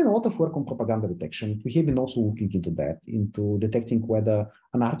there has been a lot of work on propaganda detection. We have been also looking into that, into detecting whether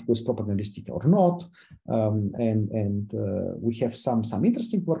an article is propagandistic or not. We have some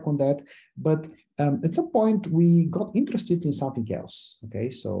interesting work on that. But at some point, we got interested in something else.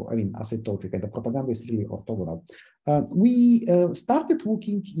 Okay, so I mean, as I told you, the propaganda is really orthogonal. We started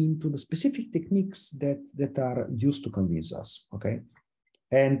looking into the specific techniques that are used to convince us. Okay.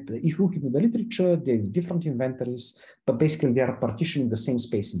 And if you look into the literature, there are different inventories, but basically they are partitioning the same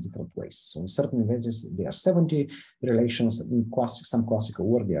space in different ways. So in certain inventories, there are 70 relations. In some classical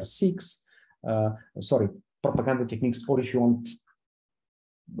work, there are 6. Propaganda techniques, or if you want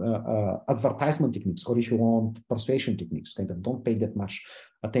advertisement techniques, or if you want persuasion techniques, kind of don't pay that much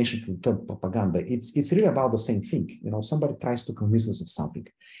attention to the term propaganda. It's really about the same thing. You know, somebody tries to convince us of something.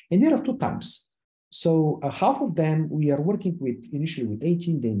 And there are 2 types. So half of them we are working with initially with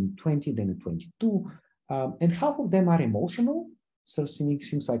 18, then 20, then 22, and half of them are emotional. So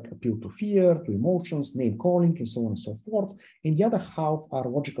things like appeal to fear, to emotions, name calling, and so on and so forth. And the other half are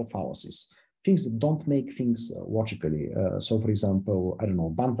logical fallacies, things that don't make things logically. So, for example, I don't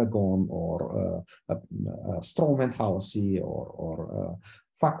know, bandwagon or strawman fallacy or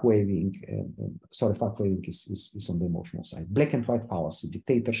fact waving. Fact waving is on the emotional side. Black and white fallacy,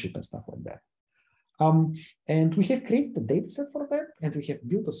 dictatorship, and stuff like that. And we have created a data set for that, and we have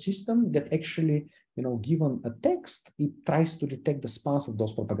built a system that actually, you know, given a text, it tries to detect the spans of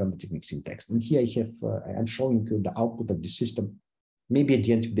those propaganda techniques in text. And here I have, I'm showing you the output of the system. Maybe at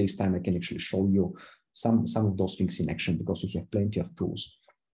the end of today's time, I can actually show you some of those things in action, because we have plenty of tools.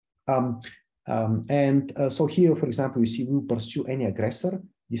 So here, for example, you see we pursue any aggressor.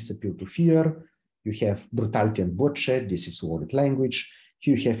 This is appeal to fear. You have brutality and bloodshed. This is worded language.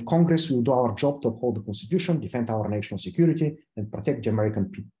 Here you have Congress. We will do our job to uphold the Constitution, defend our national security, and protect the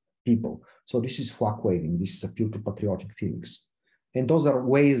American people. So this is flag waving. This is appeal to patriotic feelings. And those are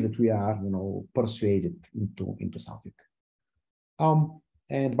ways that we are, you know, persuaded into something.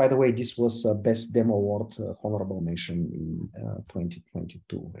 And by the way, this was Best Demo Award honorable mention in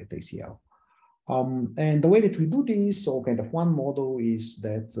 2022 at ACL. And the way that we do this, so kind of one model is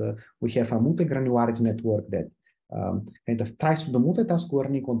that we have a multi-granularity network that kind of tries to do multitask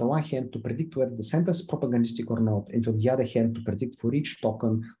learning on the one hand to predict whether the sentence is propagandistic or not, and on the other hand to predict for each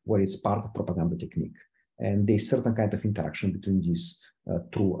token where it's part of propaganda technique. And there's certain kind of interaction between these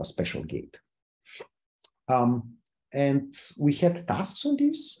through a special gate. And we had tasks on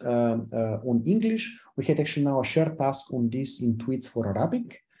this on English. We had actually now a shared task on this in tweets for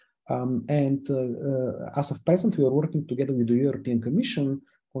Arabic. As of present, we are working together with the European Commission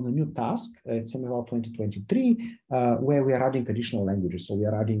on a new task. It's in about 2023, where we are adding additional languages. So we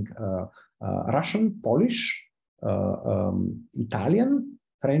are adding Russian, Polish, Italian,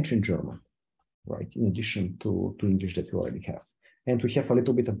 French, and German, right? In addition to English that we already have. And we have a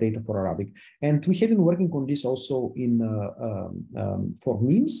little bit of data for Arabic. And we have been working on this also in for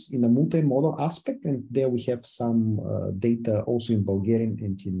memes in a multimodal aspect. And there we have some data also in Bulgarian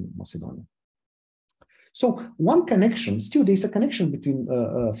and in Macedonian. So one connection, still there's a connection between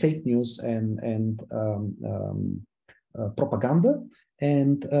fake news and propaganda.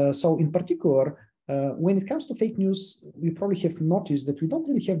 And so in particular, when it comes to fake news, we probably have noticed that we don't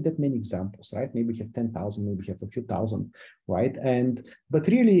really have that many examples, right? Maybe we have 10,000, maybe we have a few thousand, right? But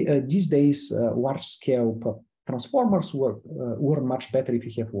really these days, large-scale transformers work much better if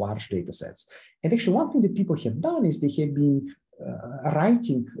you have large data sets. And actually one thing that people have done is they have been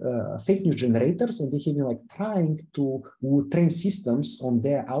writing fake news generators, and they have been like trying to train systems on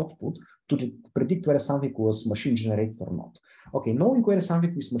their output to predict whether something was machine generated or not. Okay, knowing whether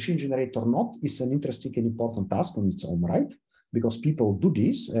something is machine generated or not is an interesting and important task on its own right, because people do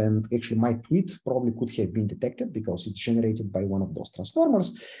this, and actually my tweet probably could have been detected because it's generated by one of those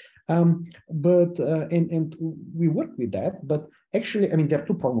transformers. And we work with that, but actually, I mean, there are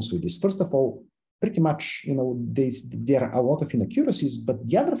two problems with this. First of all, pretty much, you know, there are a lot of inaccuracies, but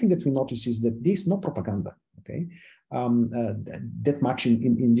the other thing that we notice is that there's no propaganda, okay, that much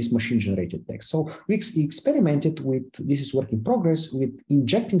in this machine-generated text. So we experimented with, this is work in progress, with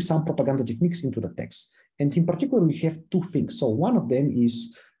injecting some propaganda techniques into the text. And in particular, we have two things. So one of them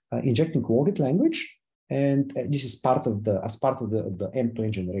is injecting worded language, and this is as part of the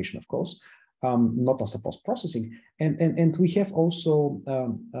end-to-end generation, of course. Not as a post-processing. And we have also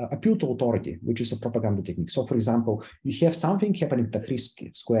appeal to authority, which is a propaganda technique. So for example, you have something happening at Tahrir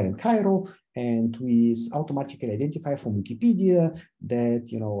Square in Cairo, and we automatically identify from Wikipedia that,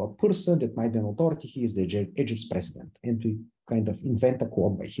 you know, a person that might be an authority, he is the Egypt's president. And we kind of invent a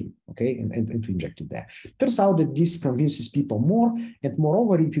code by him, okay, and to inject it there. Turns out that this convinces people more, and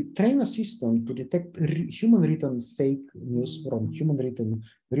moreover, if you train a system to detect human-written fake news from human-written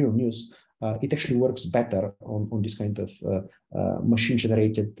real news, it actually works better on this kind of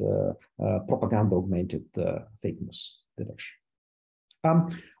machine-generated propaganda-augmented fake news detection.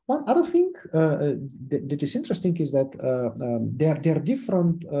 One other thing that is interesting is that there are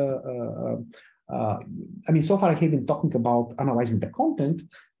different. I mean, so far I have been talking about analyzing the content,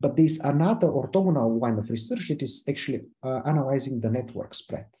 but there's another orthogonal line of research that is actually analyzing the network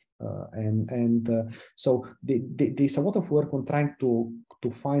spread. So there's a lot of work on trying to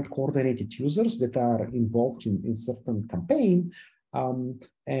find coordinated users that are involved in certain campaign.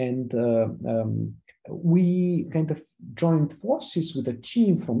 We kind of joined forces with a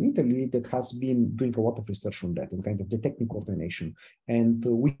team from Italy that has been doing a lot of research on that and kind of detecting coordination. And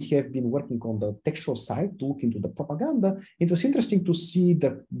we have been working on the textual side to look into the propaganda. It was interesting to see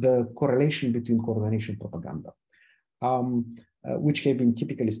the correlation between coordination and propaganda, which have been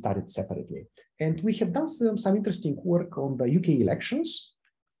typically studied separately. And we have done some interesting work on the UK elections.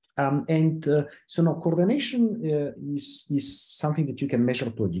 So now coordination is something that you can measure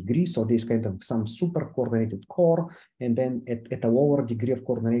to a degree. So there's kind of some super coordinated core, and then at a lower degree of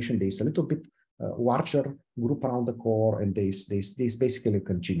coordination, there's a little bit larger group around the core, and there's basically a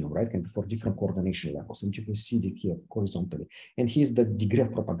continuum, right? And for different coordination levels, and you can see it here horizontally. And here's the degree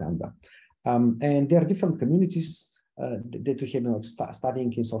of propaganda. And there are different communities that we have been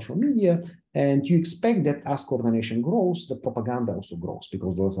studying in social media, and you expect that as coordination grows, the propaganda also grows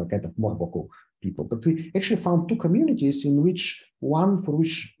because those are kind of more vocal people. But we actually found two communities in which one for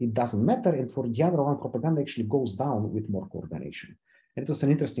which it doesn't matter, and for the other one, propaganda actually goes down with more coordination. And it was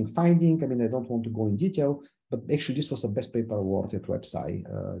an interesting finding. I mean, I don't want to go in detail, but actually this was a best paper award at website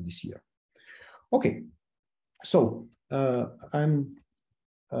this year. Okay, so I'm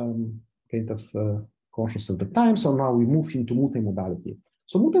kind of conscious of the time. So now we move into multimodality.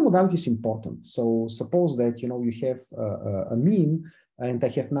 So multimodality is important. So suppose that, you know, you have a meme, and I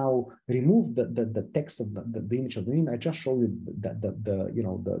have now removed the text of the image of the meme. I just show you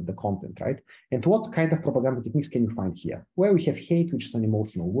the content, right? And what kind of propaganda techniques can you find here? Well, we have hate, which is an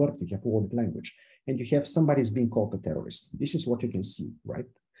emotional word. You have word language, and you have somebody is being called a terrorist. This is what you can see, right?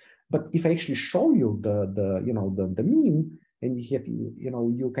 But if I actually show you the meme, and you have,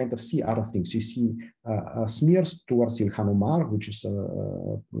 you kind of see other things. You see smears towards Ilhan Omar, which is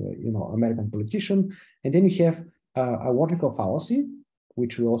American politician, and then you have a logical fallacy,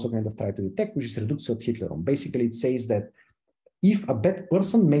 which we also kind of try to detect, which is reductio ad Hitlerum. Basically, it says that if a bad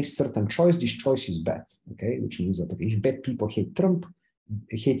person makes certain choice, this choice is bad. Okay, which means that if bad people hate Trump,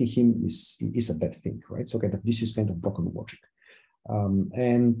 hating him is a bad thing, right? So kind of this is kind of broken logic,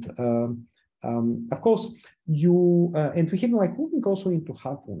 of course, and we have like moving also into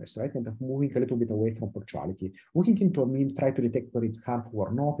harmfulness, right? And moving a little bit away from factuality, looking into a meme, try to detect whether it's harmful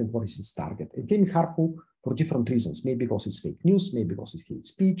or not, and what is its target. It can be harmful for different reasons, maybe because it's fake news, maybe because it's hate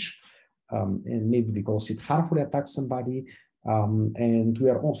speech, and maybe because it harmfully attacks somebody. And we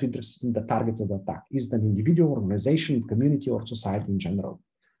are also interested in the target of the attack. Is it an individual, organization, community, or society in general?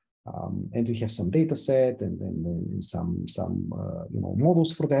 And we have some data set and some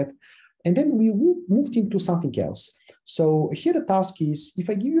models for that. And then we moved into something else. So here the task is, if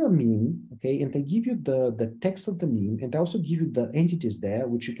I give you a meme, okay, and I give you the text of the meme, and I also give you the entities there,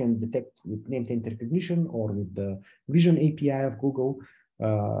 which you can detect with name entity recognition or with the Vision API of Google.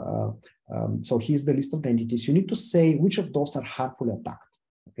 So here's the list of the entities. You need to say which of those are harmfully attacked,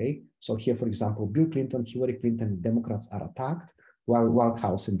 okay? So here, for example, Bill Clinton, Hillary Clinton, Democrats are attacked, while White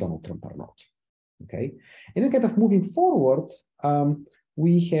House and Donald Trump are not, okay? And then kind of moving forward,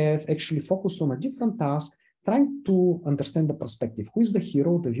 we have actually focused on a different task, trying to understand the perspective. Who is the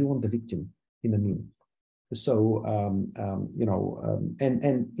hero, the villain, the victim in the meme? So,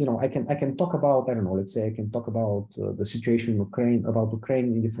 I can talk about, I don't know, let's say I can talk about the situation in Ukraine,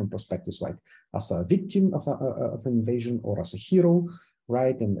 in different perspectives, right? As a victim of an invasion or as a hero,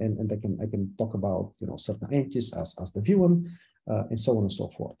 right? And I can talk about, certain entities as the villain, and so on and so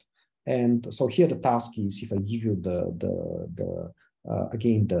forth. And so here the task is, if I give you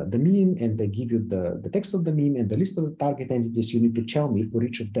again, the meme, and I give you the text of the meme and the list of the target entities, you need to tell me for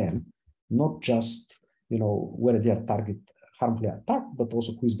each of them, not just, whether they are target harmfully attacked, but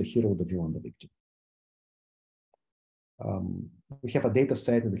also who is the hero, the villain, the victim. We have a data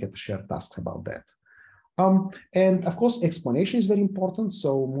set, and we have to share tasks about that. And of course, explanation is very important.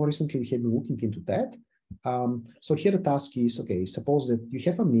 So more recently, we have been looking into that. So here the task is, okay, suppose that you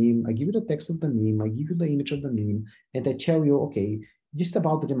have a meme, I give you the text of the meme, I give you the image of the meme, and I tell you, okay, this is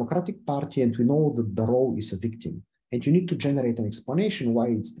about the Democratic Party, and we know that the role is a victim. and you need to generate an explanation why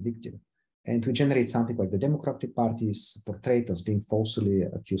it's the victim. And we generate something like the Democratic Party is portrayed as being falsely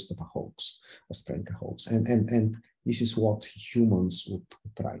accused of a hoax, or spreading a hoax. And this is what humans would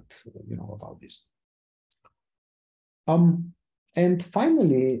write, about this. And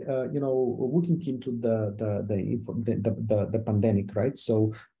finally, looking into the pandemic, right?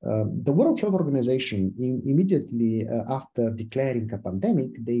 So the World Health Organization immediately after declaring a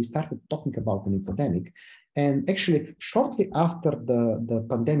pandemic, they started talking about an infodemic. And actually, shortly after the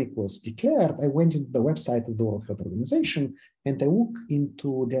pandemic was declared, I went into the website of the World Health Organization and I looked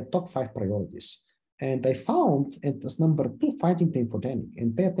into their top 5 priorities. And I found as number 2, fighting the infodemic.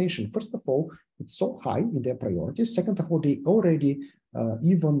 And pay attention, first of all, it's so high in their priorities. Second of all, they already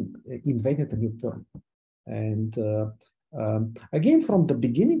even invented a new term. And again, from the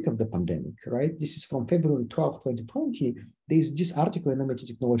beginning of the pandemic, right? This is from February 12, 2020. There's this article in MIT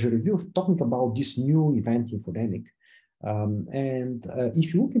Technology Review talking about this new event, infodemic.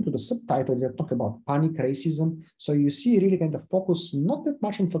 If you look into the subtitle, they're talking about panic racism. So you see really kind of focus not that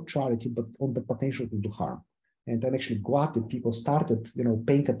much on factuality, but on the potential to do harm. And I'm actually glad that people started,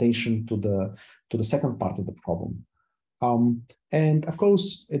 paying attention to the second part of the problem. And of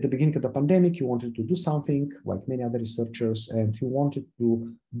course, at the beginning of the pandemic, you wanted to do something like many other researchers, and you wanted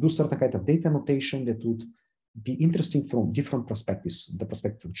to do certain kind of data annotation that would be interesting from different perspectives, the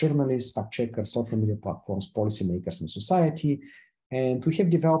perspective of journalists, fact checkers, social media platforms, policymakers, and society. And we have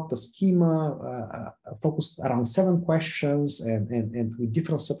developed a schema focused around 7 questions and with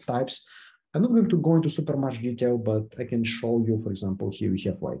different subtypes. I'm not going to go into super much detail, but I can show you, for example, here we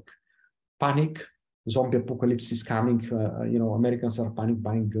have like panic, zombie apocalypse is coming, Americans are panic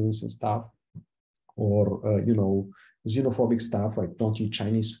buying guns and stuff, or, xenophobic stuff like don't eat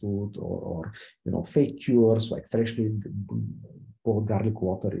Chinese food, or fake cures like freshly boiled garlic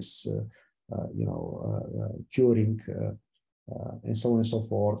water is, curing, and so on and so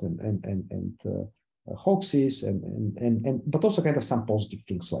forth, and hoaxes, but also kind of some positive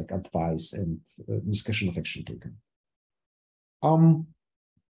things like advice and discussion of action taken. And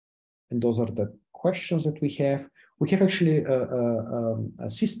those are the questions that we have. We have actually a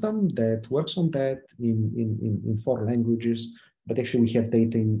system that works on that in 4 languages, but actually we have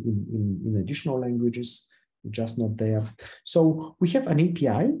data in additional languages, just not there. So we have an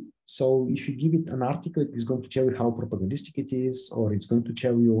API. So if you give it an article, it's going to tell you how propagandistic it is, or it's going to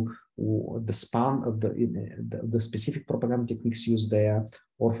tell you the span of the specific propaganda techniques used there,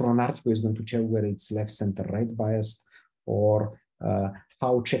 or for an article, it's going to tell you whether it's left, center, right biased, or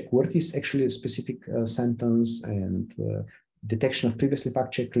how check word is actually a specific sentence, and detection of previously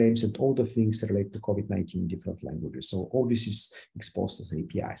fact-checked claims, and all the things related to COVID-19 in different languages. So all this is exposed as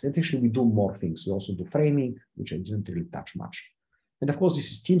APIs. And actually, we do more things. We also do framing, which I didn't really touch much. And of course,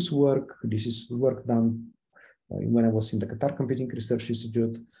 this is Teams work. This is work done when I was in the Qatar Computing Research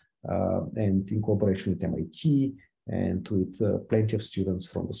Institute, and in cooperation with MIT and with plenty of students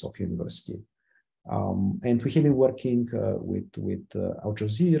from the Sofia University. And we have been working with Al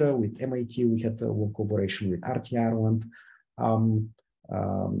Jazeera, with MIT. We had one collaboration with RT Ireland. I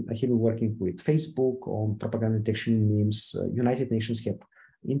have been working with Facebook on propaganda detection in memes. United Nations have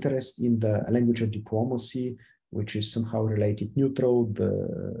interest in the language of diplomacy, which is somehow related. Neutral,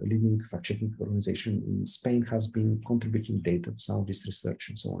 the leading fact-checking organization in Spain, has been contributing data to some of this research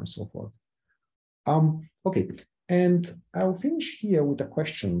and so on and so forth. Okay. And I'll finish here with a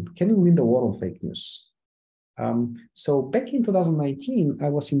question: can we win the war on fake news? So back in 2019, I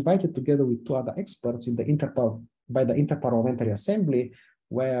was invited together with 2 other experts in the by the Interparliamentary Assembly,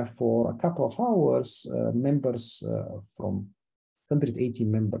 where for a couple of hours, members from 180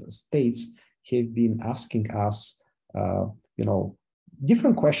 member states have been asking us,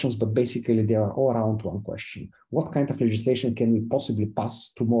 different questions, but basically they are all around one question: what kind of legislation can we possibly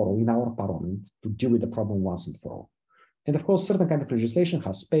pass tomorrow in our parliament to deal with the problem once and for all? And of course, certain kind of legislation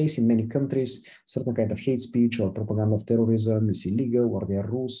has space in many countries. Certain kind of hate speech or propaganda of terrorism is illegal, or there are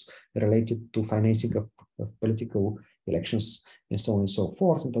rules related to financing of political elections and so on and so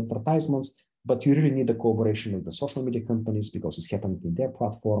forth, and advertisements. But you really need the cooperation with the social media companies because it's happening in their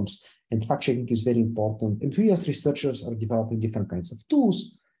platforms, and fact-checking is very important. And we as researchers are developing different kinds of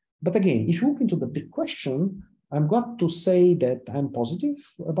tools. But again, if you look into the big question, I'm glad to say that I'm positive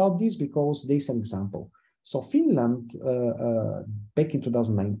about this because there's an example. So Finland, back in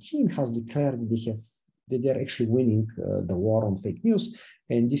 2019, has declared that they are actually winning the war on fake news.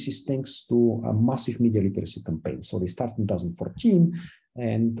 And this is thanks to a massive media literacy campaign. So they started in 2014.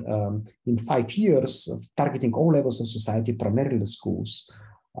 And in 5 years of targeting all levels of society, primarily the schools,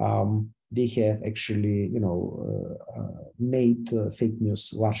 they have actually, made fake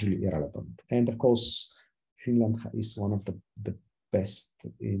news largely irrelevant. And of course, Finland is one of the best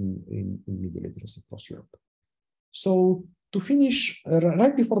in media literacy across Europe. So to finish,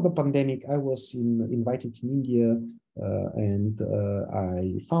 right before the pandemic, I was invited in India and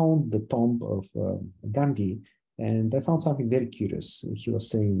I found the tomb of Gandhi, and I found something very curious. He was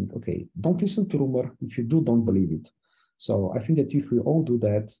saying, okay, don't listen to rumor. If you do, don't believe it. So I think that if we all do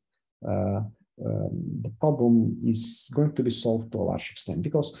that, the problem is going to be solved to a large extent,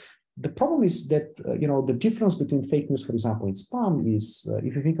 because the problem is that, the difference between fake news, for example, in spam is,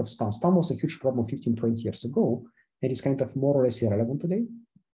 if you think of spam was a huge problem 15, 20 years ago, and it's kind of more or less irrelevant today.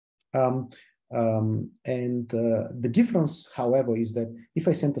 The difference, however, is that if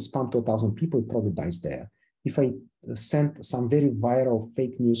I send a spam to 1,000 people, it probably dies there. If I send some very viral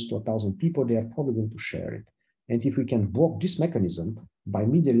fake news to 1,000 people, they are probably going to share it. And if we can block this mechanism by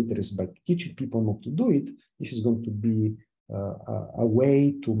media literacy, by teaching people not to do it, this is going to be a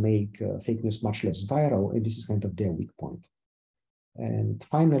way to make fake news much less viral, and this is kind of their weak point. And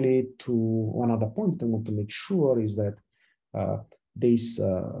finally, to one other point I want to make sure is that there's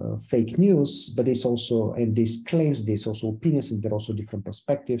fake news, but there's also, and there's claims, there's also opinions, and there are also different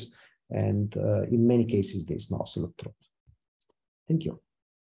perspectives, and in many cases, there's no absolute truth. Thank you.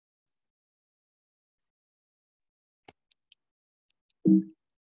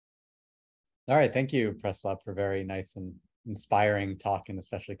 All right, thank you, Preslav, for very nice and inspiring talk, and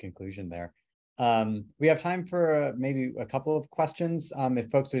especially conclusion there. We have time for maybe a couple of questions.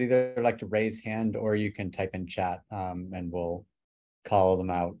 If folks would either like to raise hand, or you can type in chat, and we'll call them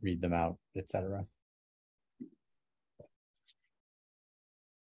out, read them out, etc.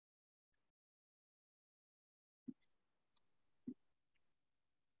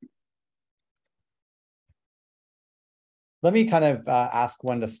 Let me kind of ask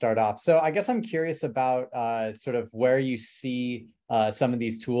one to start off. So I guess I'm curious about sort of where you see some of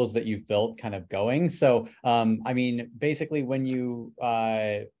these tools that you've built kind of going. So, I mean, basically when you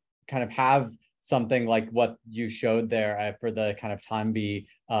kind of have something like what you showed there for the kind of Tanbi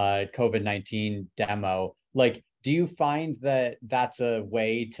COVID-19 demo, like, do you find that that's a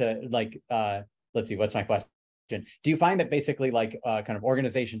way to like, let's see, what's my question? Do you find that basically like kind of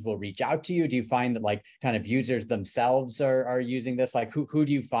organizations will reach out to you? Do you find that like kind of users themselves are using this? Like who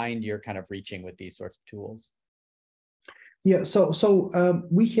do you find you're kind of reaching with these sorts of tools? Yeah, so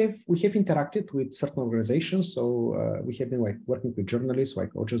we have interacted with certain organizations. So we have been like working with journalists like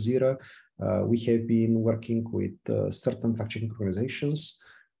Al Jazeera. We have been working with certain fact-checking organizations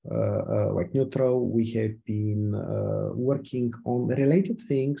like Neutral. We have been working on related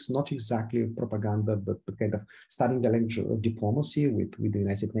things, not exactly propaganda, but kind of studying the language of diplomacy with the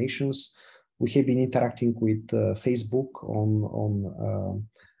United Nations. We have been interacting with Facebook on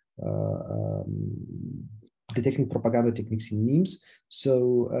detecting propaganda techniques in memes.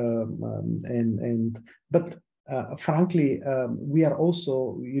 So, but frankly, we are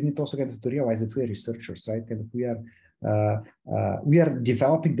also, you need also kind of to realize that we are researchers, right? And we are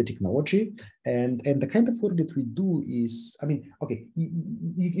developing the technology, and the kind of work that we do is, I mean, okay,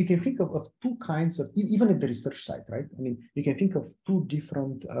 you can think of two kinds of, even at the research side, right? I mean, you can think of two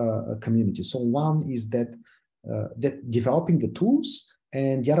different communities. So one is that developing the tools,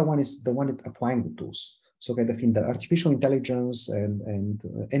 and the other one is the one that applying the tools. So kind of in the artificial intelligence and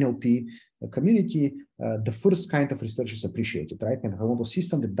NLP community, the first kind of research is appreciated, right? And I want a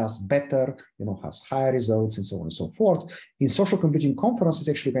system that does better, has higher results and so on and so forth. In social computing conferences,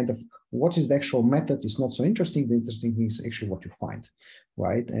 actually kind of what is the actual method is not so interesting. The interesting thing is actually what you find,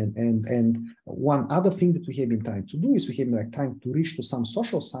 right? And one other thing that we have been trying to do is we have been like trying to reach to some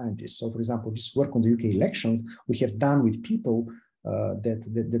social scientists. So for example, this work on the UK elections, we have done with people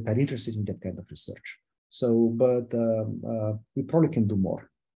that are interested in that kind of research. So, but we probably can do more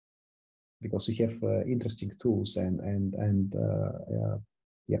because we have interesting tools and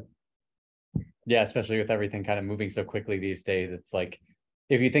yeah. Yeah, especially with everything kind of moving so quickly these days. It's like,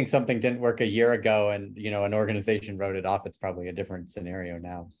 if you think something didn't work a year ago and, an organization wrote it off, it's probably a different scenario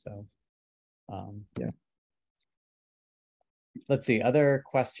now. So, yeah. Let's see, other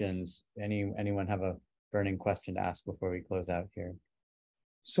questions. Anyone have a burning question to ask before we close out here?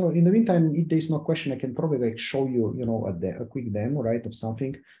 So in the meantime, if there's no question, I can probably like show you, a quick demo, right, of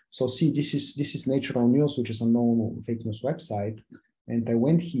something. So see, this is Natural News, which is a known fake news website. And I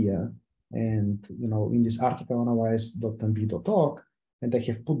went here and, in this article, analyze.nv.org, and I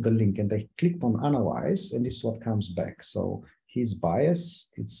have put the link and I clicked on analyze, and this is what comes back. So his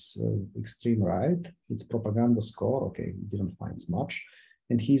bias, it's extreme right, it's propaganda score. Okay, didn't find much.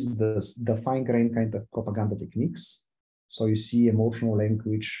 And he's the fine-grained kind of propaganda techniques. So you see emotional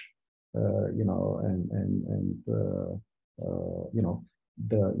language,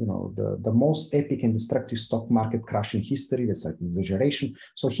 the most epic and destructive stock market crash in history. That's like an exaggeration.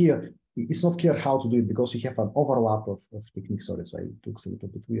 So here it's not clear how to do it because you have an overlap of techniques. So that's why it looks a little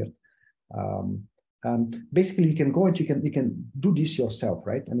bit weird. And basically, you can go and you can do this yourself,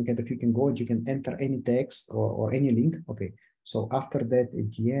 right? I mean, if you can go and you can enter any text or any link. Okay. So after that,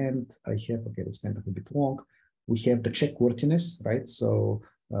 at the end, I have, okay, that's kind of a bit long. We have the check worthiness, right? So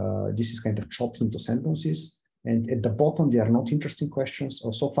this is kind of chopped into sentences. And at the bottom, there are not interesting questions.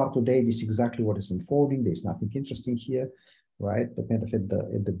 Or so far today, this is exactly what is unfolding. There's nothing interesting here, right? But kind of at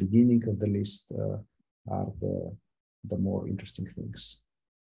the beginning of the list are the more interesting things.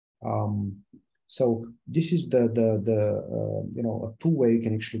 So this is a two-way you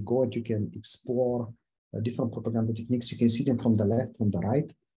can actually go and you can explore different propaganda techniques. You can see them from the left, from the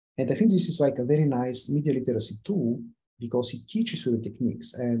right. And I think this is like a very nice media literacy tool because it teaches you the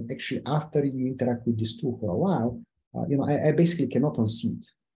techniques. And actually, after you interact with this tool for a while, I basically cannot unsee it,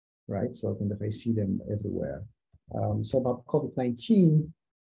 right? So kind of I see them everywhere. So about COVID-19,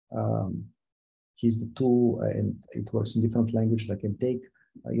 here's the tool, and it works in different languages. I can take,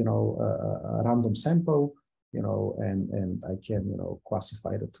 a random sample, and I can,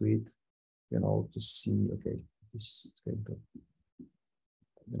 classify the tweet, to see, okay, this is going to,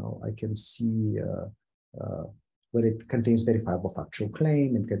 I can see where it contains verifiable factual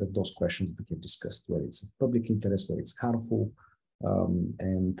claim and kind of those questions that we have discussed, where it's of public interest, where it's harmful,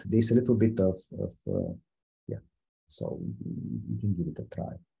 and there's a little bit of yeah, so you can give it a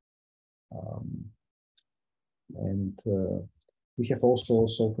try. We have also,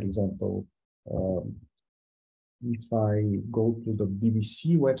 so for example, if I go to the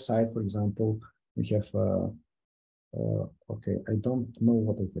BBC website, for example, we have, okay, I don't know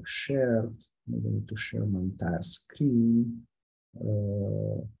what I have shared. Maybe I need to share my entire screen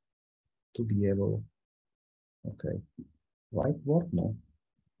to be able, okay, whiteboard, no.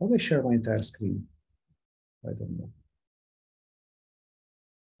 How do I share my entire screen? I don't know.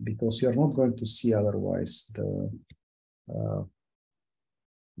 Because you're not going to see otherwise the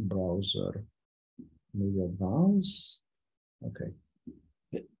browser, maybe advanced. Okay.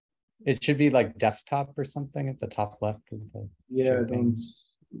 It should be like desktop or something at the top left of the yeah, don't.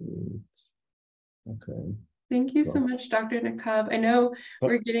 Okay. Thank you so much, Dr. Nakov. I know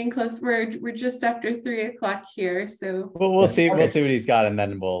we're getting close. We're just after 3 o'clock here, so we'll see. Okay. We'll see what he's got, and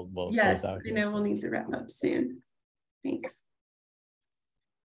then we'll yes, close out. I know we'll need to wrap up soon. Thanks.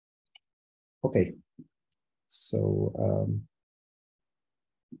 Okay. So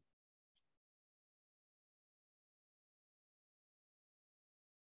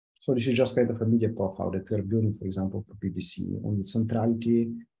so this is just kind of a media profile that we're building, for example, for BBC on its centrality,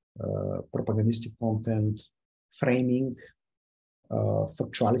 propagandistic content, framing,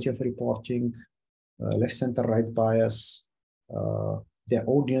 factuality of reporting, left, center, right bias, their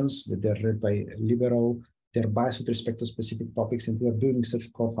audience, that they're read by liberal, their bias with respect to specific topics, and we are building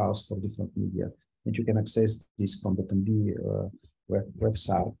such profiles for different media. And you can access this from the TMB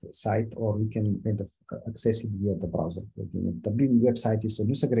website, or you can kind of access it via the browser. The TMB website is a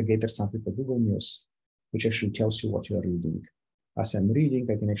news aggregator, something for Google News, which actually tells you what you are reading. As I'm reading,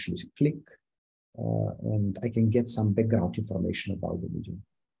 I can actually click and I can get some background information about the medium.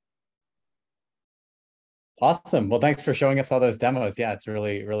 Awesome. Well, thanks for showing us all those demos. Yeah, it's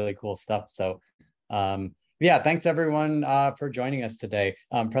really, really cool stuff. So yeah, thanks everyone for joining us today.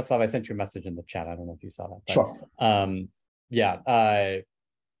 Preslav, I sent you a message in the chat. I don't know if you saw that. But, sure.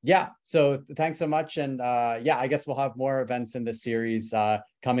 Yeah, so thanks so much. And yeah, I guess we'll have more events in this series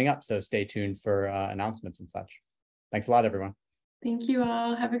coming up. So stay tuned for announcements and such. Thanks a lot, everyone. Thank you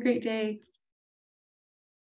all. Have a great day.